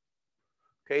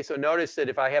 Okay, so notice that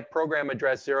if I have program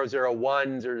address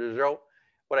 00100,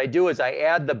 what I do is I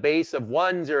add the base of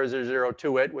 1000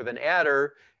 to it with an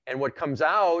adder, and what comes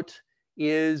out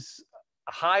is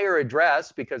a higher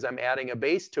address because I'm adding a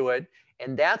base to it,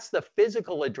 and that's the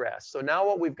physical address. So now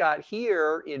what we've got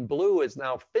here in blue is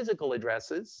now physical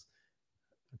addresses,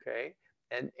 okay?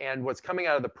 And what's coming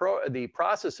out of the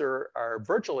processor are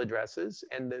virtual addresses,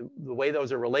 and the way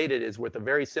those are related is with a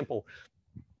very simple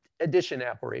addition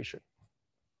operation,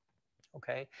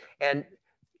 okay? And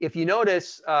if you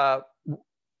notice,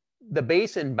 the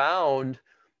base and bound,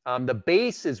 the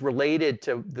base is related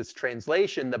to this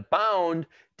translation. The bound,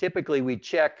 typically we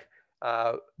check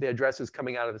the addresses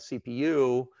coming out of the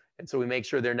CPU, and so we make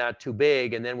sure they're not too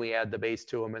big, and then we add the base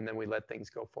to them, and then we let things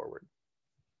go forward.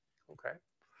 Okay.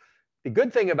 The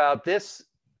good thing about this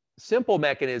simple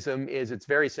mechanism is it's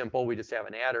very simple. We just have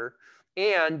an adder,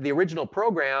 and the original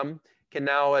program can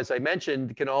now, as I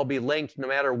mentioned, can all be linked no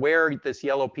matter where this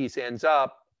yellow piece ends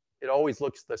up. It always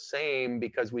looks the same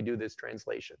because we do this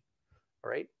translation. All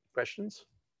right, questions?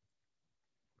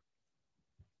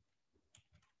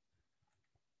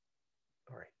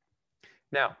 All right.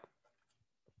 Now,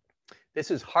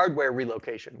 this is hardware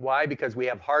relocation. Why? Because we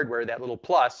have hardware, that little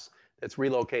plus, that's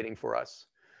relocating for us.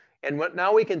 And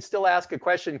now we can still ask a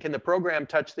question, can the program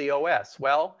touch the OS?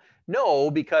 Well, no,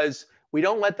 because we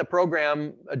don't let the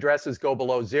program addresses go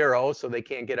below 0, so they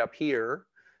can't get up here.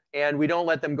 And we don't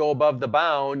let them go above the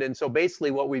bound. And so basically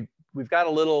what we've got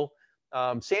a little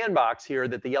sandbox here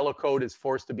that the yellow code is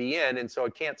forced to be in, and so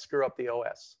it can't screw up the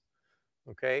OS.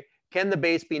 Okay, can the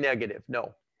base be negative?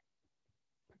 No.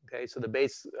 Okay, so the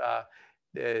base,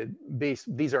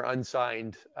 these are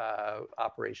unsigned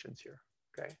operations here.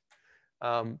 Okay,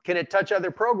 can it touch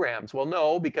other programs? Well,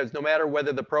 no, because no matter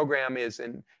whether the program is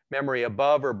in memory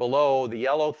above or below the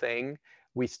yellow thing,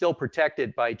 we still protect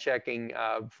it by checking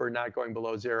for not going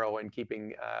below 0 and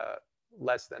keeping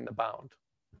less than the bound.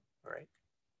 All right.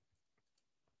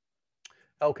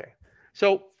 Okay,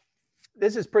 so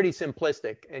this is pretty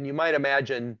simplistic, and you might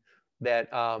imagine that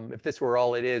if this were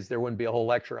all it is, there wouldn't be a whole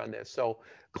lecture on this. So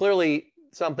clearly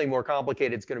something more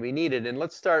complicated is going to be needed, and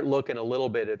let's start looking a little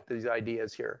bit at these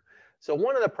ideas here. So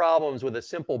one of the problems with a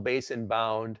simple base and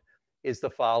bound is the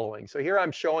following. So here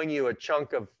I'm showing you a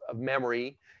chunk of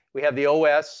memory. We have the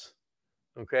OS,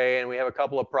 okay, and we have a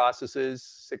couple of processes,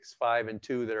 6, 5, and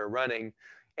 2 that are running.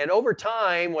 And over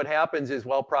time, what happens is,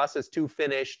 well, process 2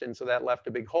 finished, and so that left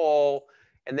a big hole.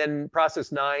 And then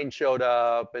process 9 showed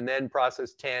up, and then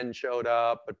process 10 showed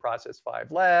up, but process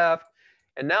 5 left.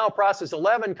 And now process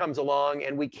 11 comes along,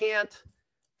 and we can't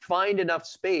find enough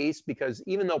space because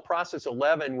even though process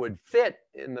 11 would fit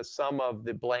in the sum of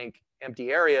the blank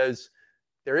empty areas,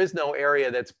 there is no area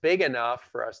that's big enough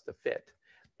for us to fit.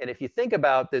 And if you think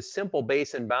about this simple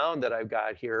base and bound that I've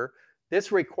got here,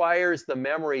 this requires the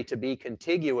memory to be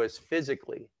contiguous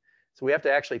physically. So we have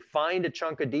to actually find a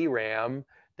chunk of DRAM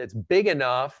that's big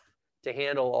enough to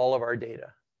handle all of our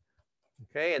data.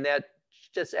 Okay, and that's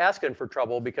just asking for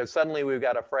trouble because suddenly we've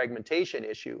got a fragmentation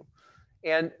issue.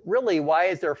 And really, why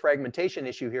is there a fragmentation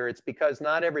issue here? It's because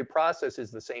not every process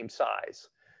is the same size.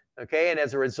 Okay, and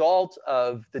as a result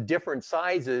of the different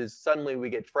sizes, suddenly we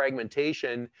get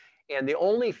fragmentation. And the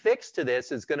only fix to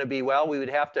this is going to be, well, we would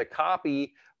have to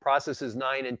copy processes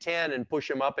 9 and 10 and push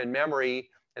them up in memory,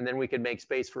 and then we could make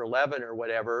space for 11 or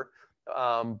whatever.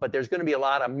 But there's going to be a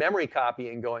lot of memory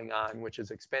copying going on, which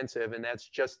is expensive, and that's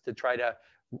just to try to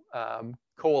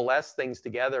coalesce things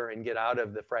together and get out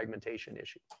of the fragmentation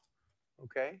issue.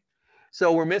 Okay,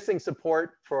 so we're missing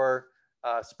support for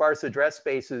sparse address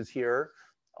spaces here.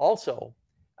 Also,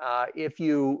 if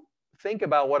you think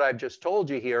about what I've just told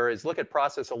you here, is look at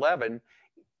process 11.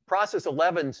 Process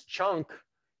 11's chunk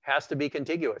has to be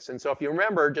contiguous. And so if you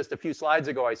remember just a few slides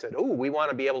ago, I said, oh, we want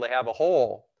to be able to have a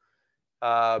hole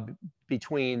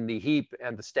between the heap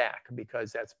and the stack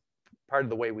because that's part of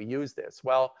the way we use this.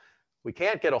 Well, we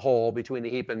can't get a hole between the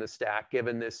heap and the stack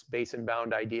given this base and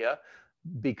bound idea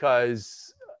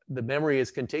because the memory is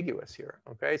contiguous here.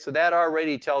 Okay, so that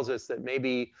already tells us that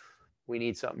maybe we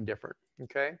need something different.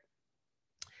 Okay.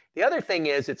 The other thing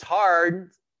is it's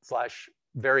hard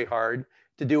 / very hard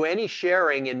to do any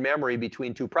sharing in memory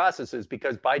between two processes,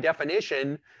 because by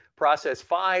definition, process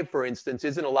 5, for instance,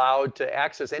 isn't allowed to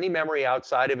access any memory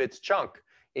outside of its chunk,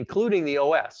 including the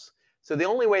OS. So the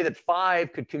only way that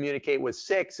 5 could communicate with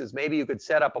 6 is maybe you could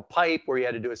set up a pipe where you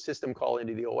had to do a system call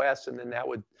into the OS, and then that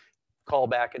would call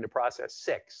back into process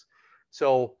 6.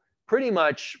 So pretty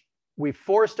much we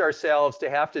forced ourselves to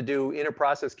have to do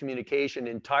inter-process communication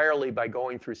entirely by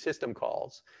going through system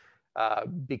calls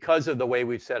because of the way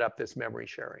we've set up this memory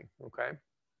sharing, okay?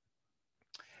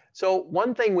 So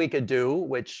one thing we could do,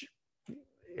 which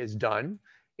is done,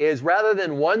 is rather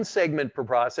than one segment per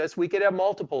process, we could have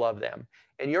multiple of them.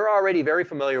 And you're already very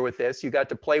familiar with this. You got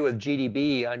to play with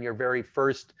GDB on your very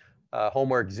first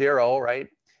homework 0, right?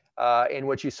 And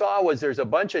what you saw was there's a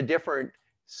bunch of different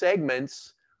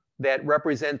segments that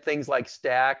represent things like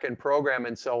stack and program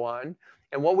and so on.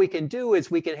 And what we can do is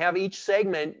we can have each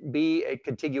segment be a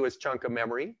contiguous chunk of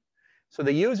memory. So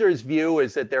the user's view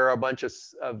is that there are a bunch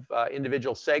of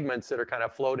individual segments that are kind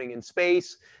of floating in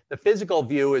space. The physical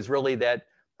view is really that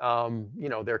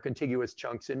they're contiguous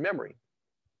chunks in memory.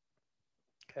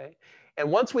 Okay.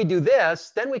 And once we do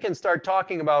this, then we can start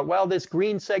talking about, well, this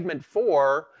green segment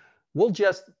 4, we'll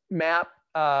just map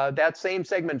that same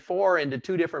segment 4 into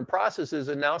 2 different processes,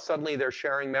 and now suddenly they're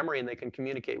sharing memory and they can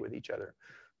communicate with each other.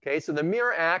 Okay, so the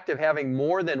mere act of having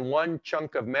more than one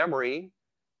chunk of memory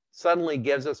suddenly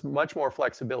gives us much more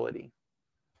flexibility.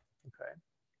 Okay.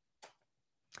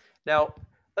 Now,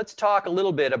 let's talk a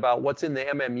little bit about what's in the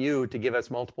MMU to give us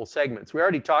multiple segments. We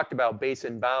already talked about base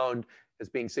and bound as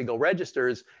being single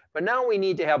registers, but now we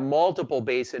need to have multiple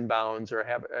base and bounds, or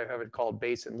have it called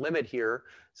base and limit here.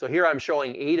 So here I'm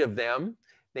showing 8 of them.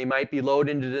 They might be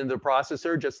loaded into the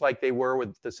processor just like they were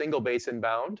with the single base and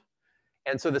bound.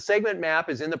 And so the segment map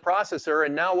is in the processor,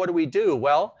 and now what do?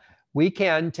 Well, we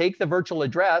can take the virtual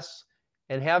address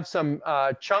and have some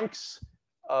chunks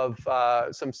of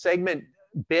some segment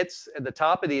bits at the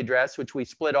top of the address, which we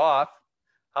split off.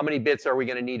 How many bits are we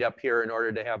going to need up here in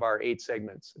order to have our 8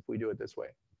 segments if we do it this way?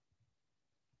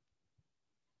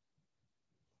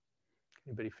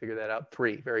 Anybody figure that out?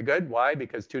 3. Very good. Why?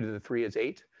 Because 2 to the 3 is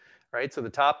 8. Right? So the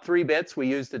top 3 bits we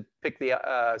use to pick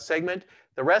the segment.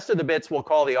 The rest of the bits we'll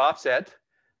call the offset.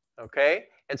 Okay?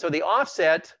 And so the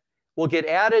offset will get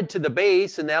added to the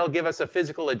base, and that'll give us a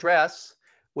physical address,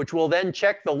 which will then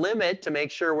check the limit to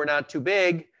make sure we're not too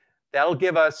big. That'll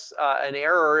give us an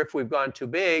error if we've gone too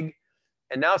big.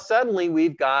 And now suddenly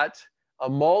we've got a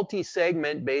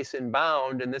multi-segment base and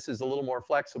bound, and this is a little more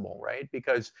flexible, right?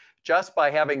 Because just by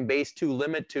having base 2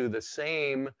 limit 2 the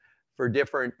same for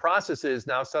different processes,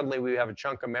 now suddenly we have a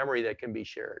chunk of memory that can be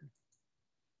shared.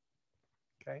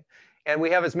 Okay, and we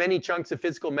have as many chunks of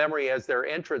physical memory as there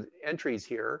are entries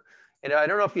here. And I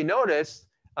don't know if you noticed,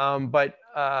 but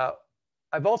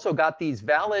I've also got these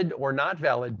valid or not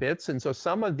valid bits, and so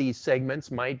some of these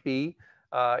segments might be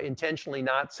intentionally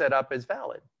not set up as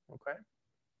valid. Okay.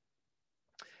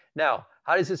 Now,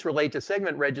 how does this relate to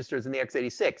segment registers in the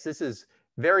x86? This is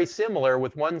very similar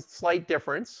with one slight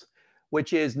difference,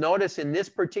 which is, notice in this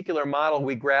particular model,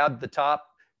 we grabbed the top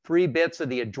 3 bits of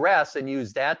the address and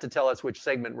used that to tell us which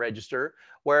segment register.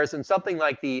 Whereas in something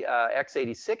like the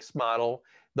x86 model,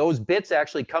 those bits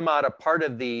actually come out of part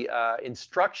of the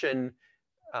instruction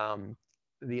encoding,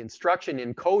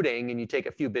 and you take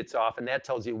a few bits off, and that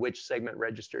tells you which segment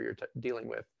register you're dealing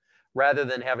with, rather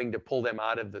than having to pull them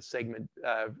out of the segment,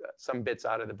 some bits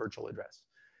out of the virtual address.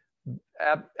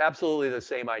 Absolutely the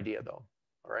same idea, though.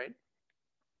 All right.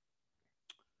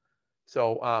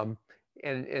 So,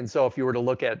 and so if you were to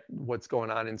look at what's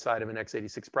going on inside of an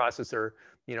x86 processor,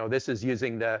 this is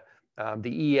using the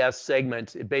ES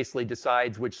segment. It basically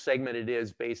decides which segment it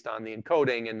is based on the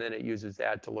encoding, and then it uses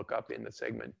that to look up in the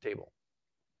segment table.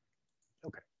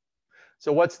 Okay.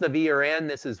 So what's the V or N?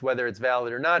 This is whether it's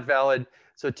valid or not valid.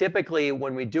 So typically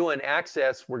when we do an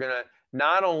access, we're going to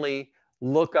not only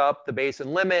look up the base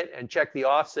and limit and check the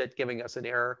offset giving us an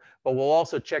error, but we'll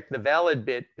also check the valid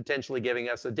bit potentially giving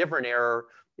us a different error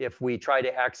if we try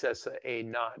to access a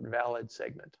not valid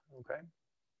segment. Okay.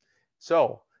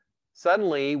 So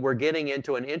suddenly we're getting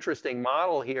into an interesting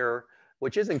model here,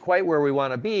 which isn't quite where we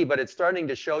want to be, but it's starting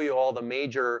to show you all the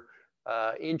major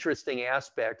interesting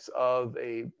aspects of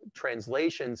a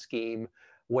translation scheme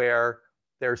where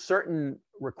there are certain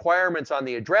requirements on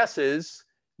the addresses,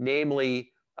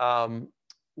 namely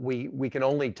we can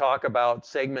only talk about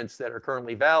segments that are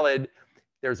currently valid.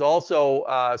 There's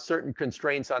also certain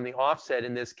constraints on the offset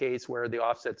in this case where the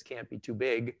offsets can't be too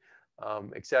big,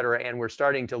 et cetera. And we're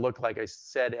starting to look, like I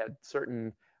said, at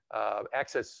certain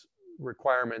access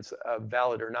requirements of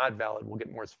valid or not valid. We'll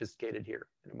get more sophisticated here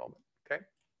in a moment. Okay.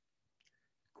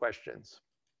 Questions?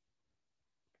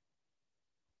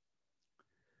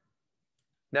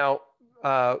 Now,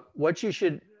 how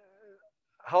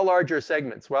large are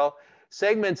segments? Well,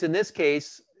 segments in this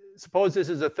case, suppose this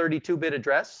is a 32-bit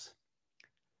address,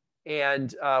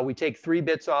 and we take 3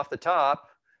 bits off the top.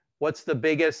 What's the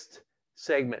biggest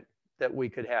segment that we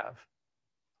could have?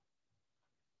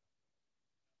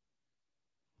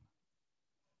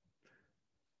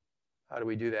 How do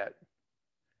we do that?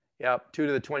 Yep, 2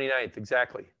 to the 29th,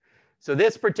 exactly. So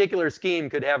this particular scheme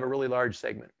could have a really large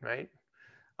segment, right?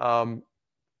 And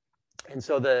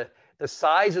so the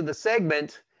size of the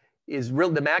segment is real.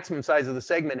 The maximum size of the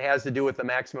segment has to do with the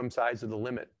maximum size of the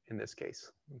limit in this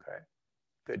case. Okay,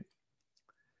 good.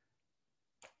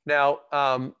 Now,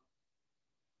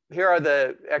 here are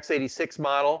the x86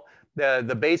 model.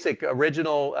 The basic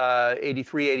original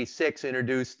 83, 86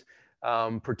 introduced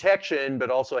protection,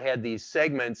 but also had these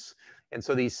segments. And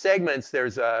so these segments,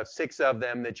 there's 6 of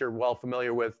them that you're well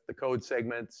familiar with: the code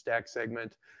segment, stack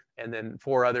segment, and then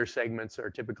 4 other segments are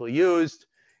typically used.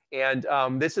 And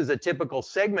this is a typical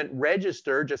segment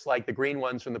register, just like the green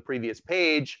ones from the previous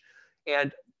page.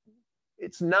 And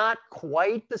it's not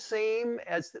quite the same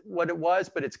as what it was,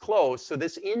 but it's close. So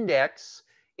this index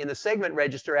in the segment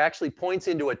register actually points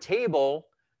into a table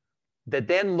that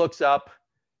then looks up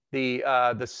the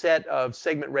set of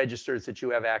segment registers that you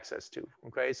have access to.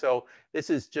 Okay, so this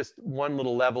is just one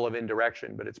little level of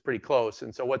indirection, but it's pretty close.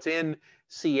 And so what's in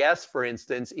CS, for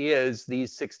instance, is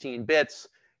these 16 bits.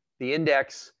 The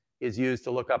index is used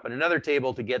to look up in another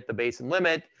table to get the base and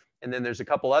limit. And then there's a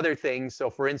couple other things. So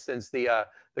for instance, the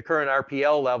current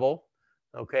RPL level,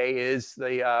 okay, is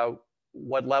the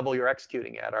what level you're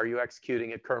executing at. Are you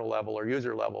executing at kernel level or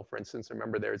user level, for instance?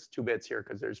 Remember, there's 2 bits here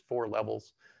because there's 4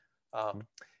 levels.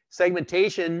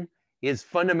 Segmentation is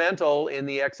fundamental in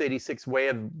the x86 way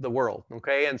of the world,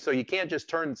 okay? And so you can't just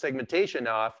turn segmentation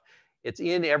off. It's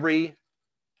in every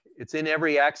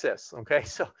access, okay?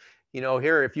 So, you know,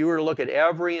 here, if you were to look at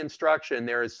every instruction,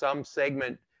 there is some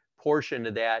segment portion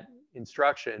of that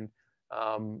instruction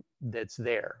that's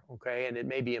there, okay? And it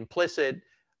may be implicit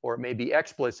or it may be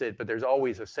explicit, but there's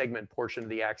always a segment portion of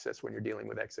the access when you're dealing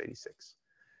with x86.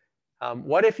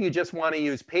 What if you just want to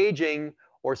use paging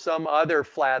or some other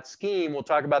flat scheme? We'll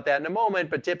talk about that in a moment,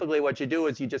 but typically what you do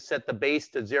is you just set the base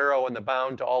to 0 and the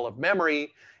bound to all of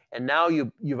memory, and now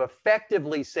you've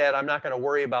effectively said, I'm not going to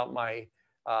worry about my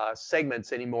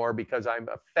segments anymore because I'm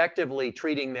effectively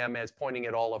treating them as pointing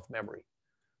at all of memory.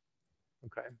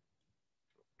 Okay.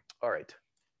 All right.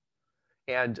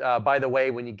 And by the way,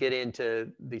 when you get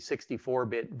into the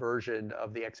 64-bit version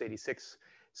of the x86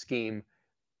 scheme,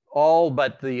 all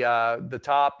but the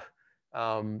top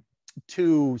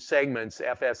 2 segments,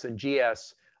 FS and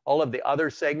GS, all of the other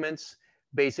segments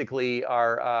basically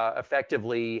are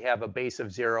effectively have a base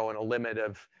of 0 and a limit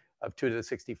of 2 to the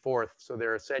 64th. So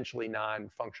they're essentially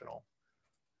non-functional.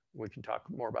 We can talk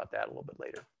more about that a little bit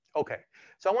later. Okay,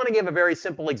 so I want to give a very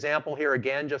simple example here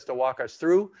again, just to walk us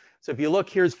through. So if you look,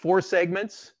 here's 4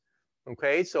 segments.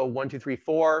 Okay, so 1, 2, 3,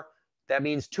 4. That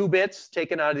means 2 bits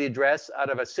taken out of the address out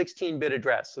of a 16-bit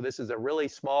address. So this is a really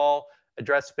small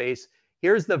address space.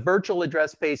 Here's the virtual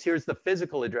address space. Here's the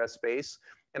physical address space.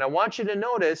 And I want you to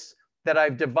notice that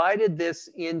I've divided this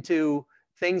into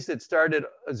things that start at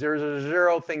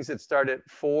 000, things that start at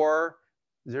 4,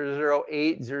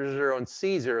 008, 00, and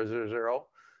C000.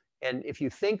 And if you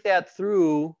think that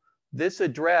through, this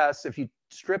address, if you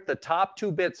strip the top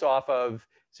 2 bits off of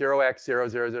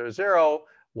 0x0000,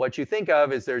 what you think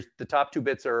of is the top 2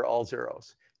 bits are all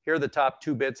zeros. Here the top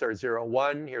 2 bits are 0,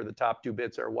 1. Here the top 2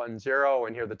 bits are 1, 0.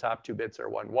 And here the top 2 bits are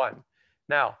 1, 1.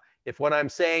 Now, if what I'm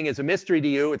saying is a mystery to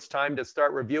you, it's time to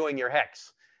start reviewing your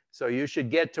hex. So you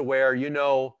should get to where you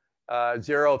know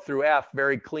 0 through F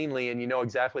very cleanly, and you know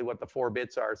exactly what the 4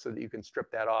 bits are so that you can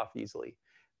strip that off easily.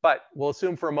 But we'll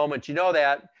assume for a moment you know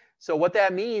that. So what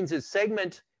that means is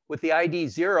segment with the ID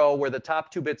 0, where the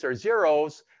top 2 bits are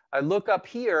zeros, I look up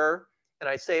here and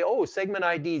I say, oh, segment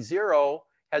ID 0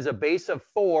 has a base of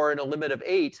 4 and a limit of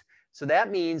 8. So that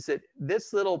means that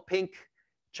this little pink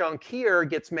chunk here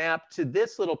gets mapped to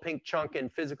this little pink chunk in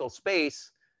physical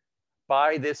space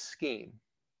by this scheme.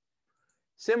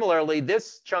 Similarly,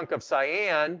 this chunk of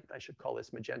cyan, I should call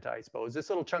this magenta, I suppose, this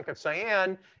little chunk of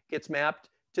cyan gets mapped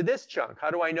to this chunk.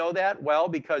 How do I know that? Well,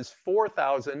 because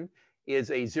 4000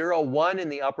 is a 0, 1 in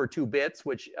the upper 2 bits,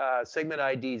 which segment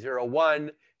ID 0,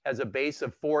 1 has a base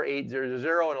of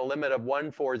 4800 and a limit of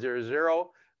 1400,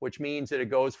 which means that it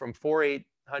goes from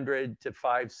 4800 to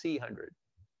 5C100.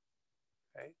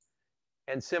 Okay,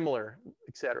 and similar,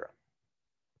 etc.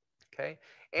 Okay,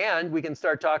 and we can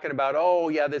start talking about, oh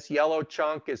yeah, this yellow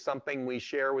chunk is something we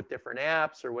share with different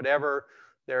apps or whatever.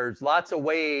 there's lots of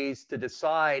ways to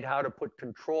decide how to put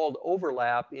controlled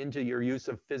overlap into your use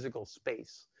of physical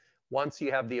space once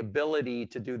you have the ability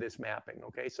to do this mapping,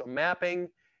 okay? So mapping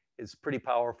is pretty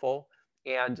powerful.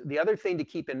 And the other thing to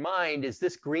keep in mind is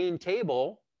this green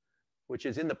table, which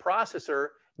is in the processor,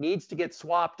 needs to get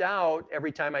swapped out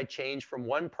every time I change from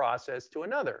one process to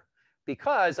another,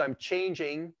 because I'm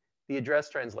changing the address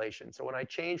translation. So when I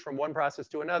change from one process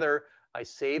to another, I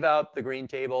save out the green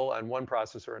table on one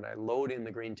processor and I load in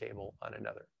the green table on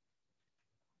another.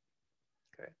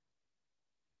 Okay.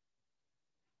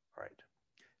 All right.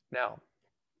 Now,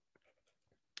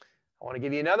 I want to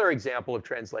give you another example of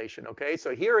translation. Okay.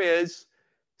 So here is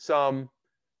some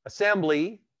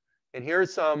assembly, and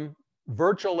here's some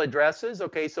virtual addresses.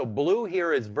 Okay. So blue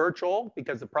here is virtual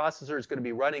because the processor is going to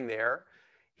be running there.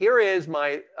 Here is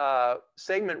my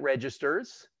segment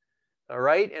registers. All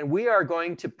right, and we are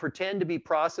going to pretend to be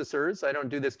processors. I don't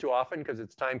do this too often because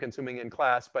it's time consuming in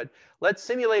class, but let's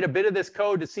simulate a bit of this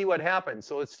code to see what happens.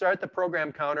 So let's start the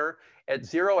program counter at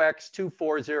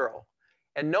 0x240.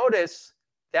 And notice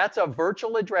that's a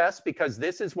virtual address because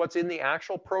this is what's in the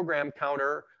actual program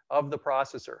counter of the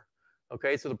processor.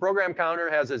 Okay, so the program counter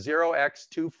has a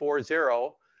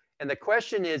 0x240. And the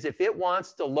question is, if it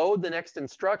wants to load the next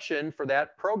instruction for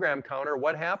that program counter,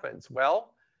 what happens?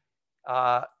 Well,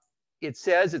 it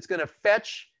says it's going to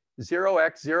fetch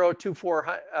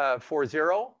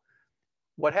 0x02440.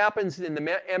 What happens in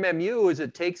the MMU is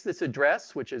it takes this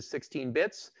address, which is 16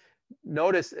 bits.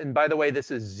 Notice, and by the way, this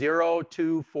is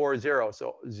 0240.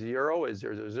 So 0 is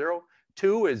 000,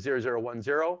 2 is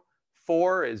 0010,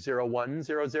 4 is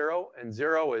 0100, and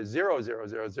 0 is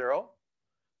 0000.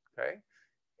 Okay.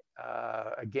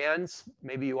 Again,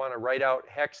 maybe you want to write out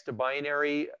hex to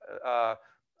binary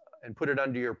and put it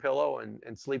under your pillow and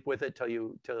sleep with it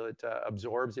till it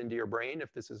absorbs into your brain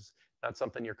if this is not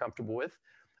something you're comfortable with.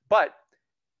 But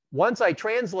once I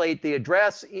translate the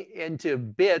address into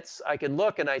bits, I can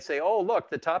look and I say, oh, look,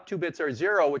 the top 2 bits are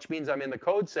 0, which means I'm in the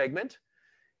code segment.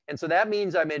 And so that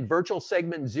means I'm in virtual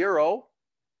segment 0,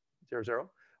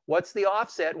 00. What's the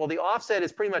offset? Well, the offset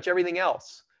is pretty much everything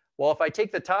else. Well, if I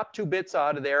take the top 2 bits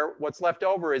out of there, what's left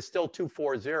over is still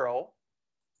 240.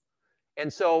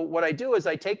 And so what I do is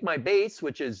I take my base,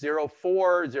 which is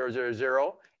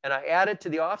 04000, and I add it to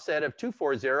the offset of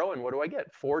 240, and what do I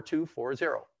get?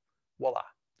 4240. Voila.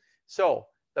 So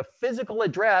the physical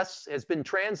address has been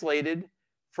translated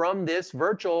from this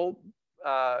virtual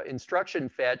instruction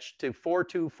fetch to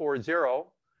 4240.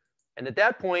 And at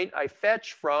that point, I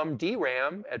fetch from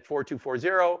DRAM at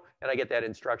 4240, and I get that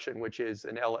instruction, which is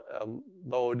a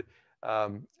load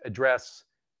address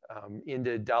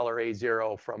into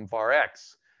 $A0 from var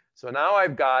x. So now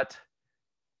I've got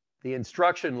the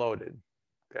instruction loaded,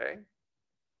 okay?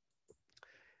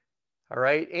 All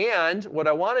right, and what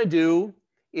I want to do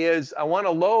is I want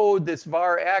to load this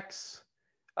var x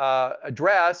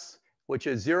address, which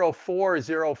is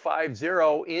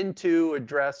 04050, into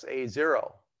address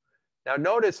A0. Now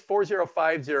notice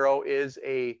 4050 is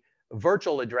a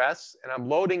virtual address, and I'm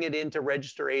loading it into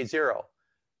register A0.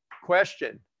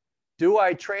 Question. Do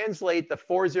I translate the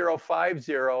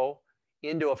 4050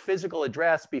 into a physical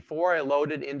address before I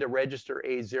load it into register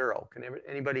A0? Can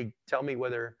anybody tell me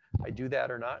whether I do that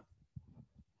or not?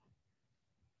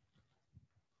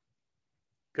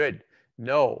 Good.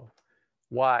 No.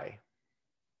 Why?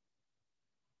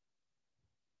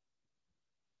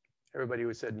 Everybody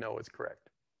who said no is correct.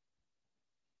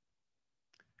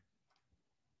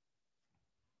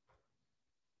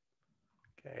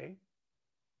 Okay.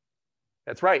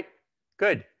 That's right.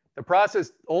 Good. The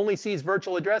process only sees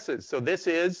virtual addresses. So this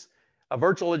is a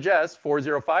virtual address,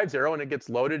 4050, and it gets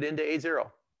loaded into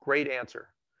A0. Great answer.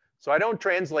 So I don't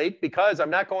translate because I'm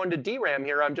not going to DRAM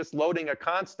here. I'm just loading a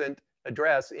constant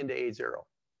address into A0.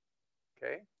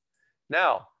 Okay.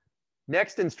 Now,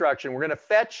 next instruction, we're going to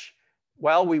fetch,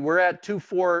 well, we were at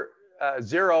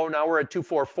 240, now we're at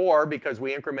 244 because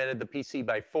we incremented the PC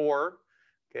by 4.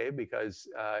 Okay, because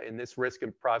in this RISC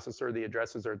processor, the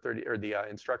addresses are 30, or the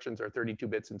instructions are 32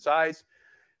 bits in size.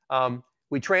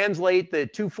 We translate the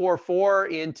 244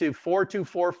 into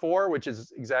 4244, which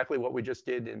is exactly what we just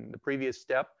did in the previous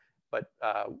step, but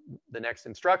the next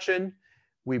instruction.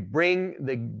 We bring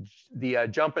the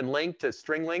jump and link to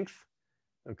string length,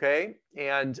 okay?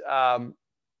 And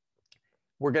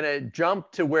we're going to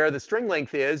jump to where the string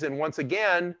length is, and once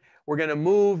again, we're going to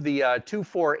move the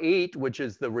 248, which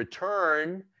is the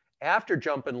return after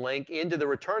jump and link, into the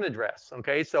return address.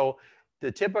 Okay, so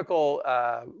the typical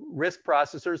RISC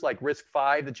processors like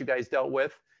RISC-V that you guys dealt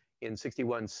with in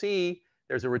 61C,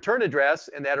 there's a return address,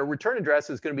 and that a return address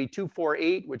is going to be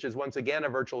 248, which is once again a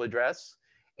virtual address.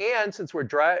 And since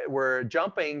we're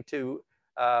jumping to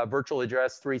virtual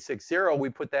address 360, we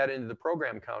put that into the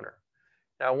program counter.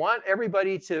 Now, I want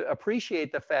everybody to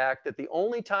appreciate the fact that the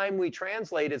only time we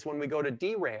translate is when we go to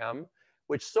DRAM,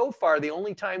 which so far the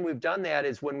only time we've done that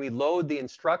is when we load the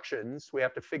instructions. We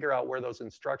have to figure out where those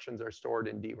instructions are stored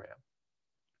in DRAM.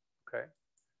 Okay.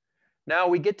 Now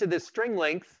we get to this string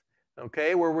length,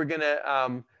 okay, where we're going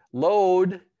to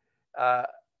load a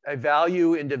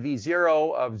value into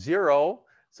V0 of 0.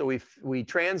 So we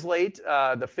translate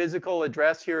the physical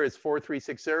address here is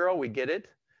 4360. We get it.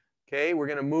 Okay, we're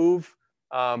going to move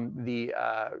the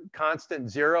constant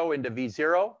 0 into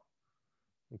V0.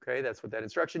 Okay, that's what that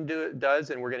instruction does.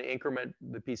 And we're going to increment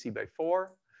the PC by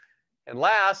 4. And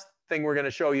last thing we're going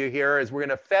to show you here is we're going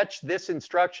to fetch this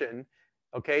instruction.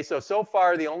 Okay, so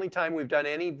far the only time we've done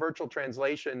any virtual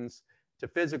translations to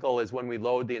physical is when we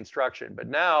load the instruction. But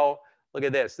now, look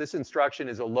at this. This instruction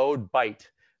is a load byte.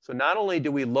 So not only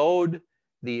do we load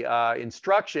the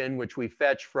instruction, which we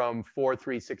fetch from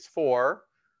 4364,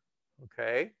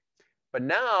 okay, but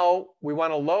now we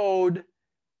want to load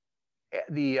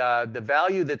the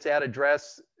value that's at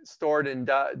address stored in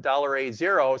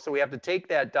 $A0. So we have to take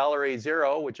that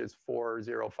 $A0, which is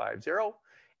 4050,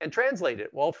 and translate it.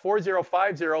 Well,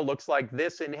 4050 looks like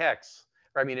this in hex.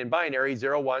 Or I mean in binary,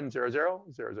 0100,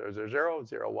 0000,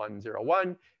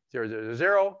 0101,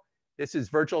 000. This is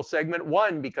virtual segment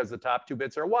 1 because the top 2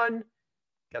 bits are 1.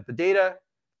 Got the data.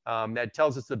 That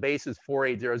tells us the base is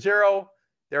 4800.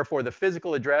 Therefore, the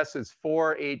physical address is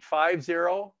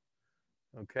 4850.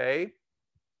 Okay.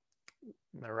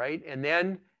 All right. And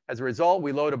then, as a result,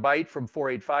 we load a byte from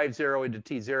 4850 into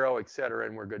T0, et cetera,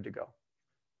 and we're good to go.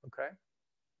 Okay.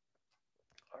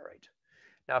 All right.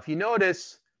 Now, if you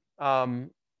notice,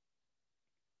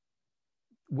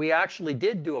 we actually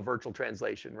did do a virtual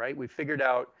translation, right? We figured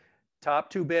out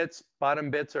top 2 bits, bottom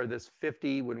bits are this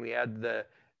 50. When we add the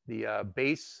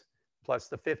base plus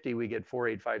the 50, we get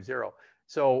 4850.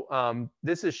 So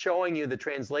this is showing you the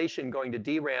translation going to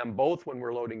DRAM, both when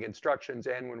we're loading instructions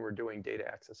and when we're doing data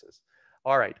accesses.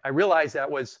 All right, I realize that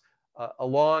was a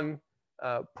long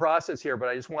process here, but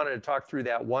I just wanted to talk through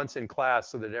that once in class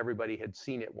so that everybody had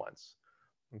seen it once.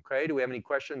 Okay, do we have any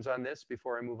questions on this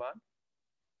before I move on?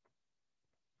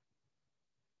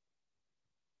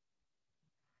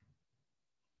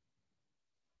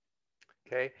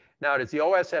 Okay, now does the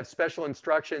OS have special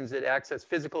instructions that access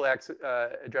physical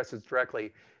addresses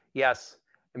directly? Yes,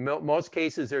 in most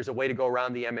cases there's a way to go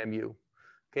around the MMU.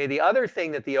 Okay, the other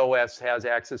thing that the OS has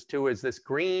access to is this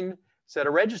green set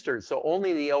of registers. So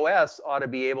only the OS ought to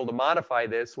be able to modify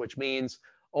this, which means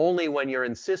only when you're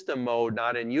in system mode,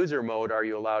 not in user mode, are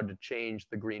you allowed to change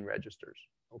the green registers.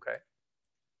 Okay.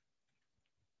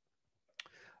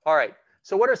 All right.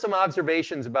 So what are some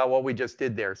observations about what we just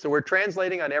did there? So we're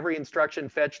translating on every instruction,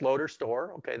 fetch, load, or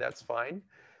store. Okay, that's fine.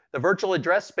 The virtual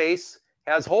address space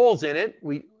has holes in it.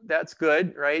 That's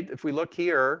good, right? If we look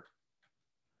here,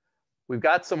 we've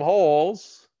got some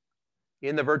holes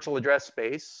in the virtual address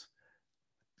space.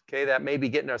 Okay, that may be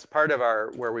getting us part of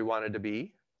where we wanted to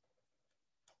be.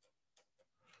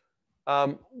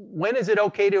 When is it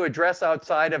okay to address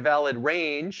outside a valid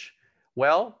range?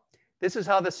 Well, this is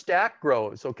how the stack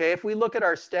grows, okay? If we look at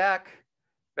our stack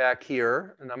back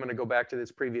here, and I'm going to go back to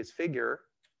this previous figure,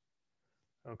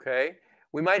 okay?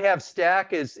 We might have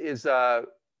stack is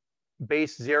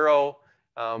base 0,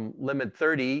 limit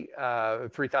 30,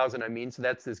 3000 I mean, so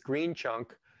that's this green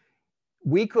chunk.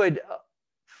 We could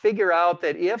figure out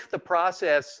that if the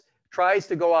process tries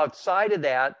to go outside of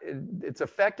that, it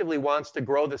effectively wants to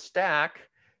grow the stack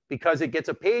because it gets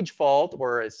a page fault,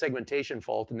 or a segmentation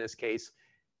fault in this case.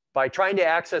 By trying to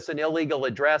access an illegal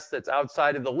address that's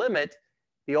outside of the limit,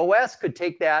 the OS could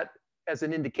take that as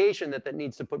an indication that that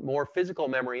needs to put more physical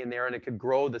memory in there, and it could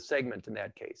grow the segment in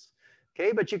that case.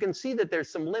 Okay, but you can see that there's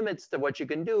some limits to what you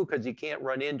can do because you can't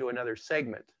run into another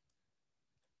segment.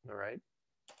 All right.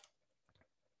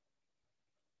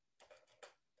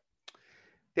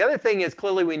 The other thing is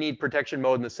clearly we need protection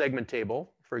mode in the segment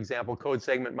table. For example, code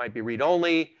segment might be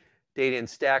read-only, data in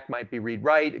stack might be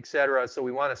read-write, et cetera. So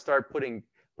we want to start putting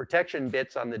protection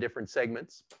bits on the different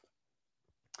segments.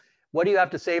 What do you have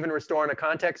to save and restore on a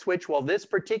context switch? Well, this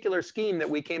particular scheme that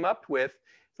we came up with,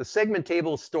 the segment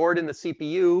table is stored in the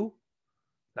CPU,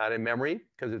 not in memory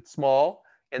because it's small.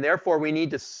 And therefore, we need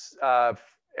to,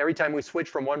 every time we switch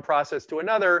from one process to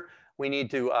another, we need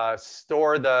to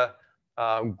store the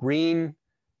green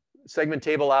segment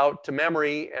table out to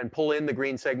memory and pull in the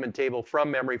green segment table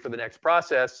from memory for the next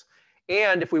process.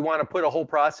 And if we want to put a whole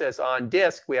process on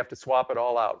disk, we have to swap it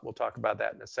all out. We'll talk about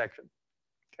that in a section.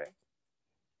 Okay.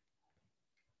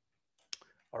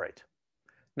 All right.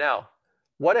 Now,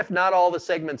 what if not all the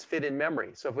segments fit in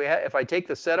memory? So if I take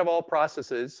the set of all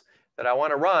processes that I want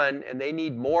to run and they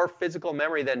need more physical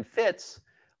memory than fits,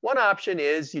 one option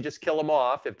is you just kill them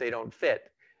off if they don't fit.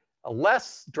 A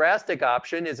less drastic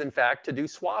option is, in fact, to do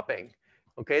swapping.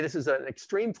 Okay, this is an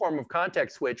extreme form of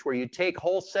context switch where you take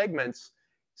whole segments,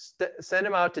 send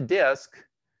them out to disk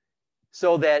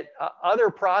so that other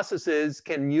processes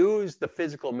can use the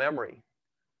physical memory.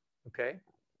 Okay.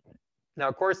 Now,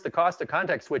 of course, the cost of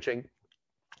context switching,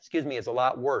 excuse me, is a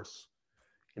lot worse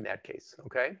in that case.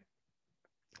 Okay,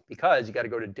 because you got to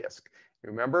go to disk.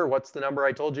 Remember, what's the number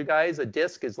I told you guys? A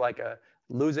disk is like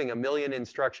losing a million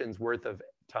instructions worth of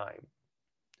time.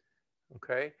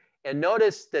 Okay, and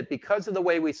notice that because of the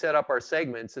way we set up our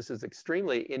segments, this is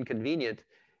extremely inconvenient.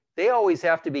 They always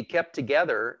have to be kept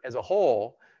together as a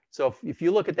whole. So if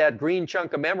you look at that green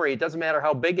chunk of memory, it doesn't matter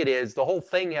how big it is, the whole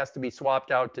thing has to be swapped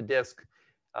out to disk.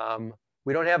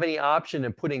 We don't have any option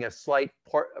of putting a slight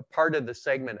part of the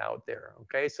segment out there.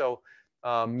 Okay, so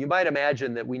you might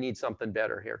imagine that we need something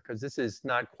better here because this is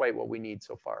not quite what we need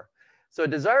so far. So a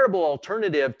desirable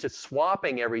alternative to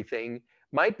swapping everything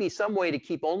might be some way to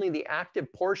keep only the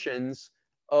active portions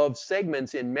of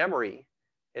segments in memory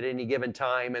at any given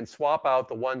time and swap out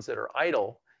the ones that are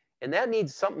idle. And that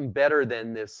needs something better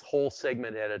than this whole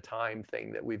segment at a time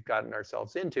thing that we've gotten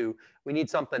ourselves into. We need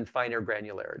something finer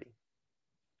granularity.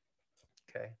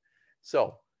 Okay,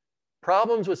 so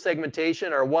problems with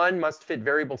segmentation are: one, must fit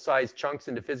variable sized chunks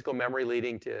into physical memory,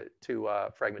 leading to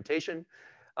fragmentation.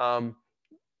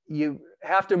 You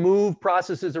have to move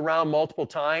processes around multiple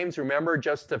times. Remember,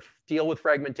 just to deal with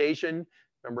fragmentation,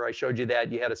 remember I showed you that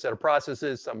you had a set of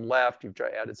processes, some left, you've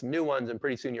added some new ones, and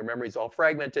pretty soon your memory is all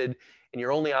fragmented, and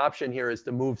your only option here is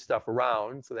to move stuff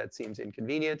around, so that seems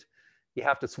inconvenient. You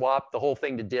have to swap the whole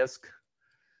thing to disk.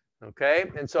 Okay,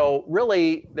 and so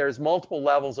really there's multiple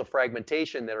levels of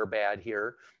fragmentation that are bad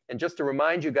here. And just to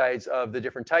remind you guys of the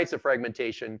different types of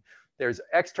fragmentation, there's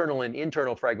external and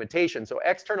internal fragmentation. So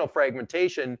external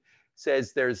fragmentation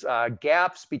says there's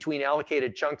gaps between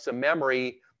allocated chunks of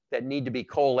memory that need to be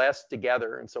coalesced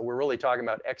together. And so we're really talking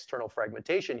about external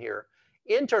fragmentation here.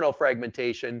 Internal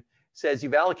fragmentation says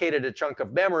you've allocated a chunk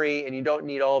of memory and you don't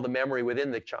need all the memory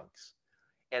within the chunks.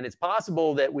 And it's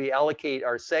possible that we allocate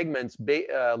our segments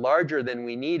larger than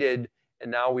we needed,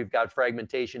 and now we've got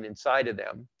fragmentation inside of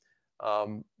them.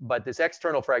 But this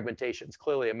external fragmentation is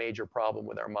clearly a major problem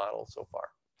with our model so far.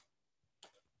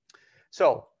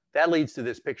 So that leads to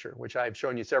this picture, which I've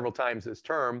shown you several times this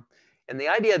term. And the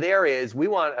idea there is we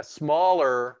want a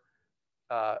smaller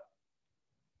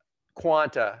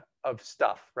quanta of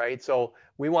stuff, right? So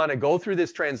we want to go through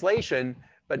this translation,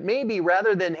 but maybe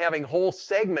rather than having whole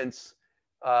segments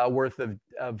worth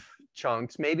of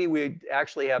chunks, maybe we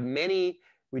actually have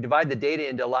we divide the data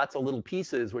into lots of little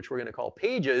pieces, which we're going to call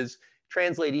pages,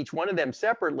 translate each one of them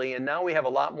separately, and now we have a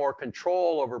lot more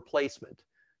control over placement.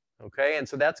 Okay, and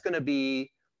so that's going to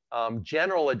be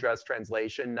general address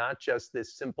translation, not just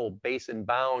this simple base and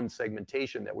bound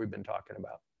segmentation that we've been talking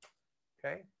about.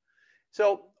 Okay,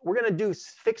 so we're going to do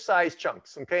fixed size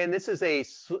chunks. Okay, and this is a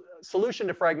solution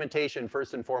to fragmentation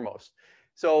first and foremost.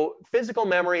 So physical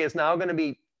memory is now going to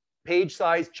be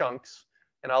page-sized chunks.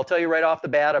 And I'll tell you right off the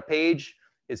bat, a page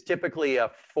is typically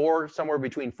somewhere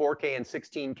between 4K and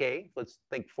 16K. Let's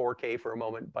think 4K for a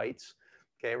moment, bytes.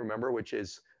 Okay, remember, which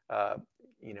is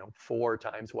 4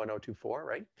 times 1024,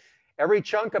 right? Every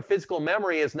chunk of physical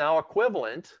memory is now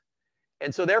equivalent.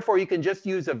 And so therefore, you can just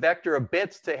use a vector of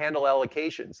bits to handle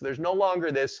allocations. There's no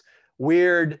longer this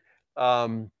weird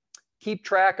keep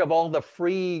track of all the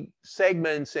free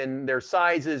segments and their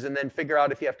sizes and then figure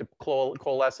out if you have to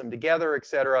coalesce them together, et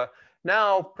cetera.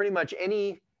 Now, pretty much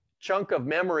any chunk of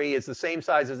memory is the same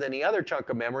size as any other chunk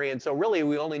of memory. And so really,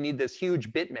 we only need this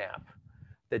huge bitmap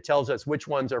that tells us which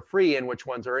ones are free and which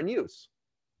ones are in use.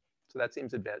 So that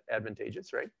seems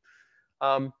advantageous, right?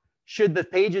 Should the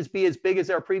pages be as big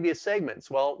as our previous segments?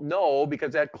 Well, no,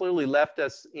 because that clearly left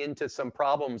us into some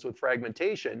problems with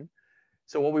fragmentation.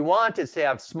 So what we want is to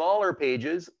have smaller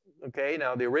pages. Okay,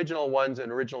 now the original ones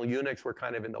in original Unix were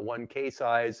kind of in the 1K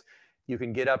size. You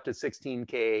can get up to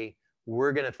 16K.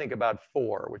 We're going to think about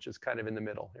 4, which is kind of in the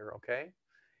middle here, okay?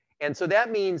 And so that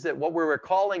means that what we're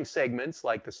calling segments,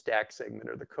 like the stack segment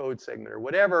or the code segment or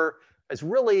whatever, is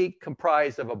really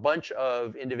comprised of a bunch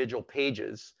of individual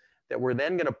pages that we're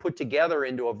then going to put together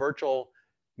into a virtual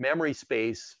memory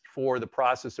space for the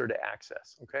processor to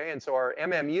access, okay? And so our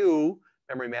MMU,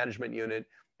 memory management unit,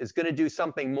 is going to do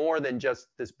something more than just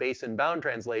this base and bound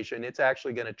translation. It's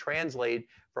actually going to translate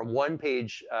from one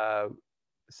page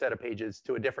set of pages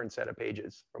to a different set of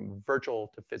pages, from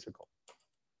virtual to physical.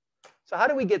 So how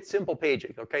do we get simple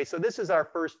paging? Okay, so this is our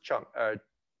first chunk,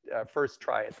 first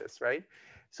try at this, right?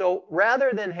 So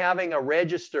rather than having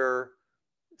a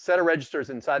set of registers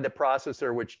inside the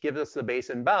processor, which gives us the base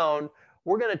and bound,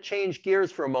 we're going to change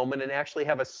gears for a moment and actually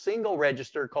have a single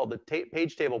register called the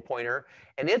page table pointer,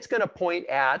 and it's going to point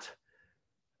at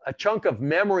a chunk of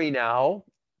memory now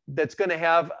that's going to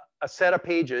have a set of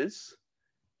pages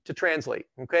to translate,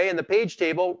 okay? In the page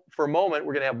table, for a moment,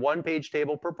 we're going to have one page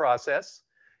table per process,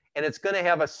 and it's going to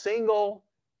have a single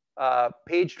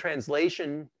page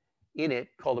translation in it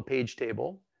called a page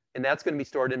table, and that's going to be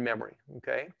stored in memory,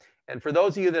 okay? And for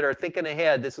those of you that are thinking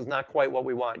ahead, this is not quite what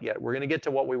we want yet. We're going to get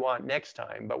to what we want next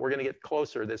time, but we're going to get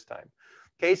closer this time.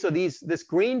 Okay, so this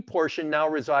green portion now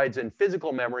resides in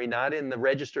physical memory, not in the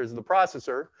registers of the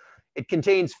processor. It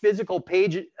contains physical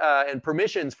page and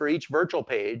permissions for each virtual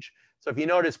page. So if you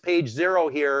notice, page 0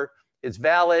 here is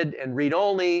valid and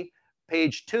read-only.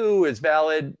 Page 2 is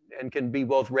valid and can be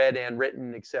both read and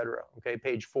written, etc. Okay,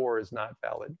 page 4 is not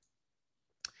valid.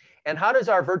 And how does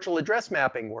our virtual address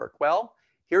mapping work? Well,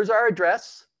 here's our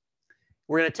address.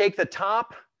 We're going to take the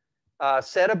top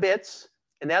set of bits,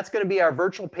 and that's going to be our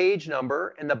virtual page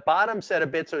number. And the bottom set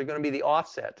of bits are going to be the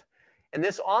offset. And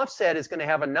this offset is going to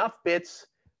have enough bits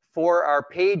for our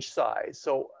page size.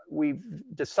 So we've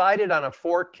decided on a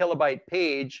 4 kilobyte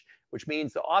page, which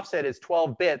means the offset is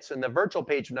 12 bits, and the virtual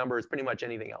page number is pretty much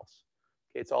anything else.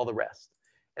 Okay, it's all the rest.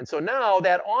 And so now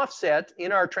that offset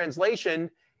in our translation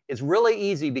is really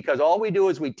easy, because all we do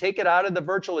is we take it out of the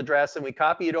virtual address and we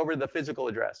copy it over to the physical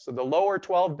address. So the lower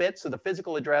 12 bits of the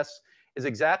physical address is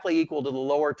exactly equal to the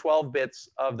lower 12 bits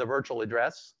of the virtual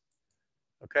address.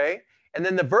 Okay? And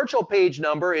then the virtual page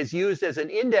number is used as an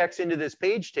index into this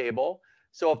page table.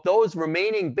 So if those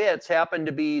remaining bits happen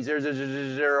to be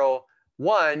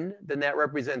 0001, then that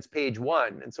represents page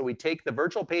 1. And so we take the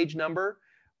virtual page number,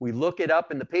 we look it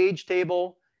up in the page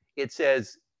table. It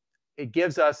says, it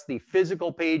gives us the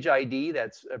physical page ID,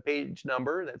 that's a page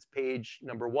number, that's page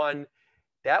number 1.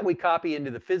 That we copy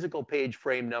into the physical page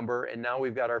frame number, and now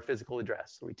we've got our physical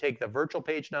address. So we take the virtual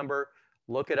page number,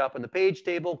 look it up in the page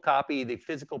table, copy the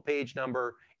physical page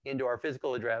number into our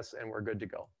physical address, and we're good to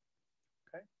go.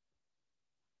 Okay.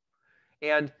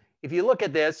 And if you look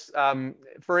at this,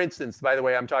 for instance, by the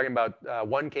way, I'm talking about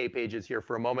 1K pages here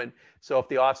for a moment. So if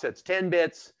the offset's 10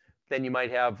 bits, then you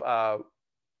might have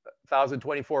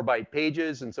 1024 byte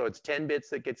pages, and so it's 10 bits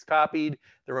that gets copied.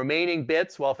 The remaining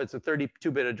bits, well, if it's a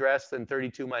 32-bit address, then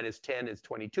 32 minus 10 is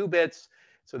 22 bits.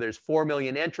 So there's 4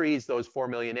 million entries. Those 4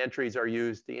 million entries are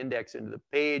used to index into the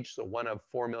page. So one of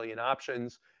 4 million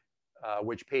options,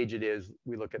 which page it is,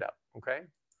 we look it up, okay?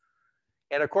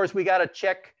 And of course, we got to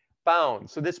check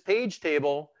bounds. So this page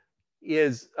table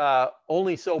is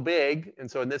only so big, and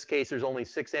so in this case, there's only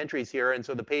 6 entries here, and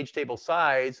so the page table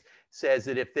size says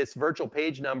that if this virtual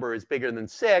page number is bigger than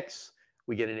 6,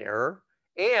 we get an error.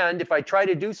 And if I try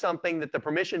to do something that the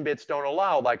permission bits don't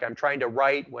allow, like I'm trying to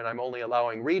write when I'm only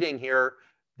allowing reading here,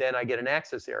 then I get an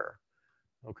access error,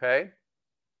 okay?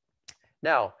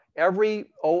 Now,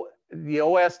 the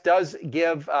OS does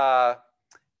give,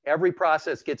 every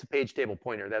process gets a page table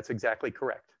pointer. That's exactly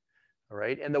correct, all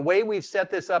right? And the way we've set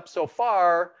this up so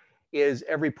far is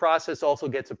every process also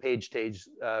gets a page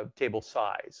table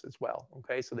size as well,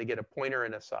 okay? So they get a pointer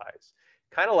and a size.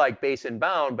 Kind of like base and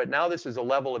bound, but now this is a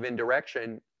level of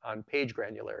indirection on page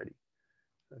granularity,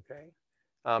 okay?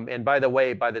 And by the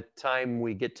way, by the time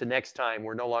we get to next time,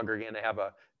 we're no longer going to have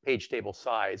a page table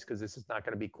size, because this is not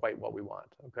going to be quite what we want,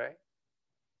 okay?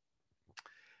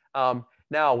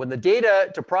 Now, when the data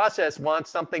to process wants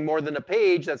something more than a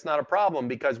page, that's not a problem,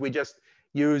 because we just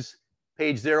use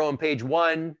page 0 and page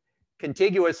 1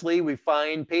 contiguously. We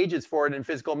find pages for it in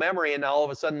physical memory, and now all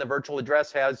of a sudden the virtual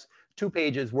address has 2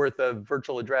 pages worth of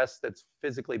virtual address that's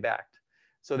physically backed.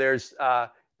 So there's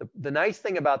the nice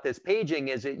thing about this paging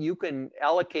is that you can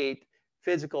allocate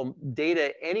physical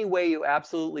data any way you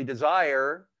absolutely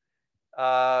desire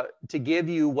to give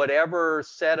you whatever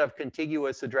set of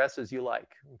contiguous addresses you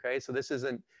like. Okay, so this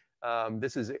isn't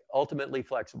this is ultimately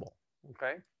flexible.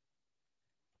 Okay,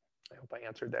 I hope I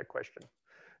answered that question.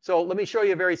 So let me show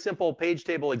you a very simple page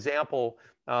table example.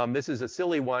 This is a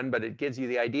silly one, but it gives you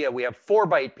the idea. We have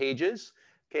 4-byte pages.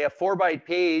 Okay, a 4-byte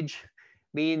page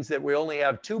means that we only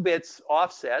have 2 bits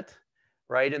offset,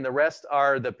 right? And the rest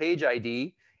are the page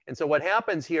ID. And so what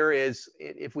happens here is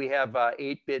if we have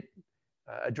 8-bit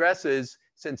addresses,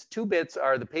 since 2 bits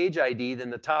are the page ID,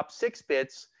 then the top 6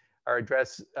 bits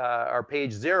are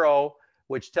page 0,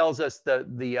 which tells us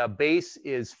the base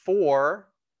is 4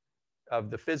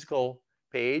 of the physical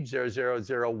page,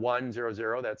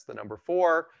 000100, that's the number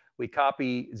 4. We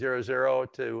copy 00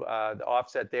 to the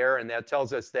offset there, and that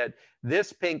tells us that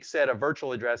this pink set of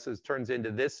virtual addresses turns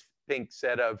into this pink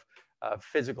set of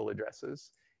physical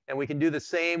addresses. And we can do the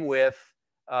same with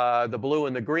the blue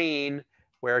and the green,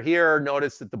 where here,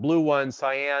 notice that the blue ones,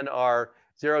 cyan, are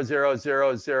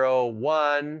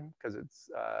 00001, because it's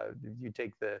you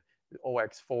take the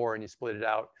OX4 and you split it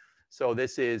out. So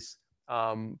this is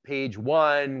page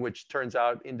 1, which turns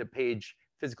out into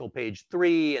physical page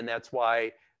 3, and that's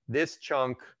why this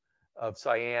chunk of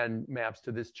cyan maps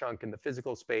to this chunk in the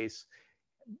physical space.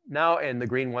 Now, and the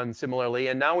green one similarly.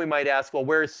 And now we might ask, well,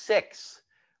 where's 6?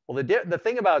 Well, the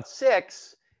thing about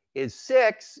 6 is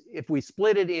 6, if we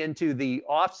split it into the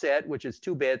offset, which is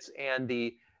 2 bits, and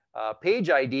the page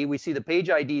ID, we see the page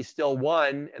ID is still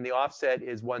 1, and the offset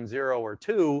is 10 or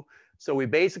 2. So we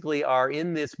basically are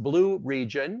in this blue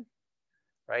region,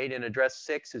 right? And address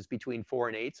 6 is between 4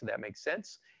 and 8, so that makes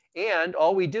sense. And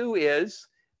all we do is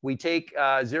we take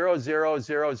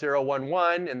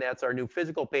 000011, and that's our new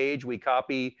physical page. We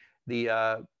copy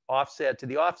the offset to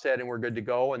the offset, and we're good to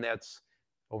go. And that's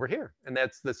over here. And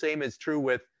that's the same is true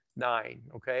with 9.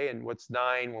 Okay. And what's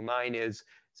 9? Well, 9 is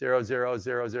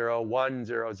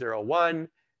 00001001.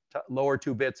 Lower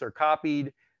 2 bits are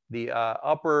copied. The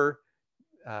upper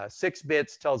 6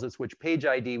 bits tells us which page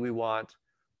ID we want.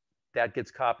 That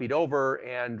gets copied over,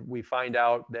 and we find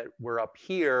out that we're up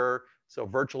here. So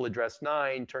virtual address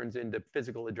 9 turns into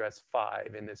physical address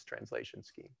 5 in this translation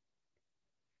scheme.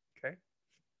 Okay.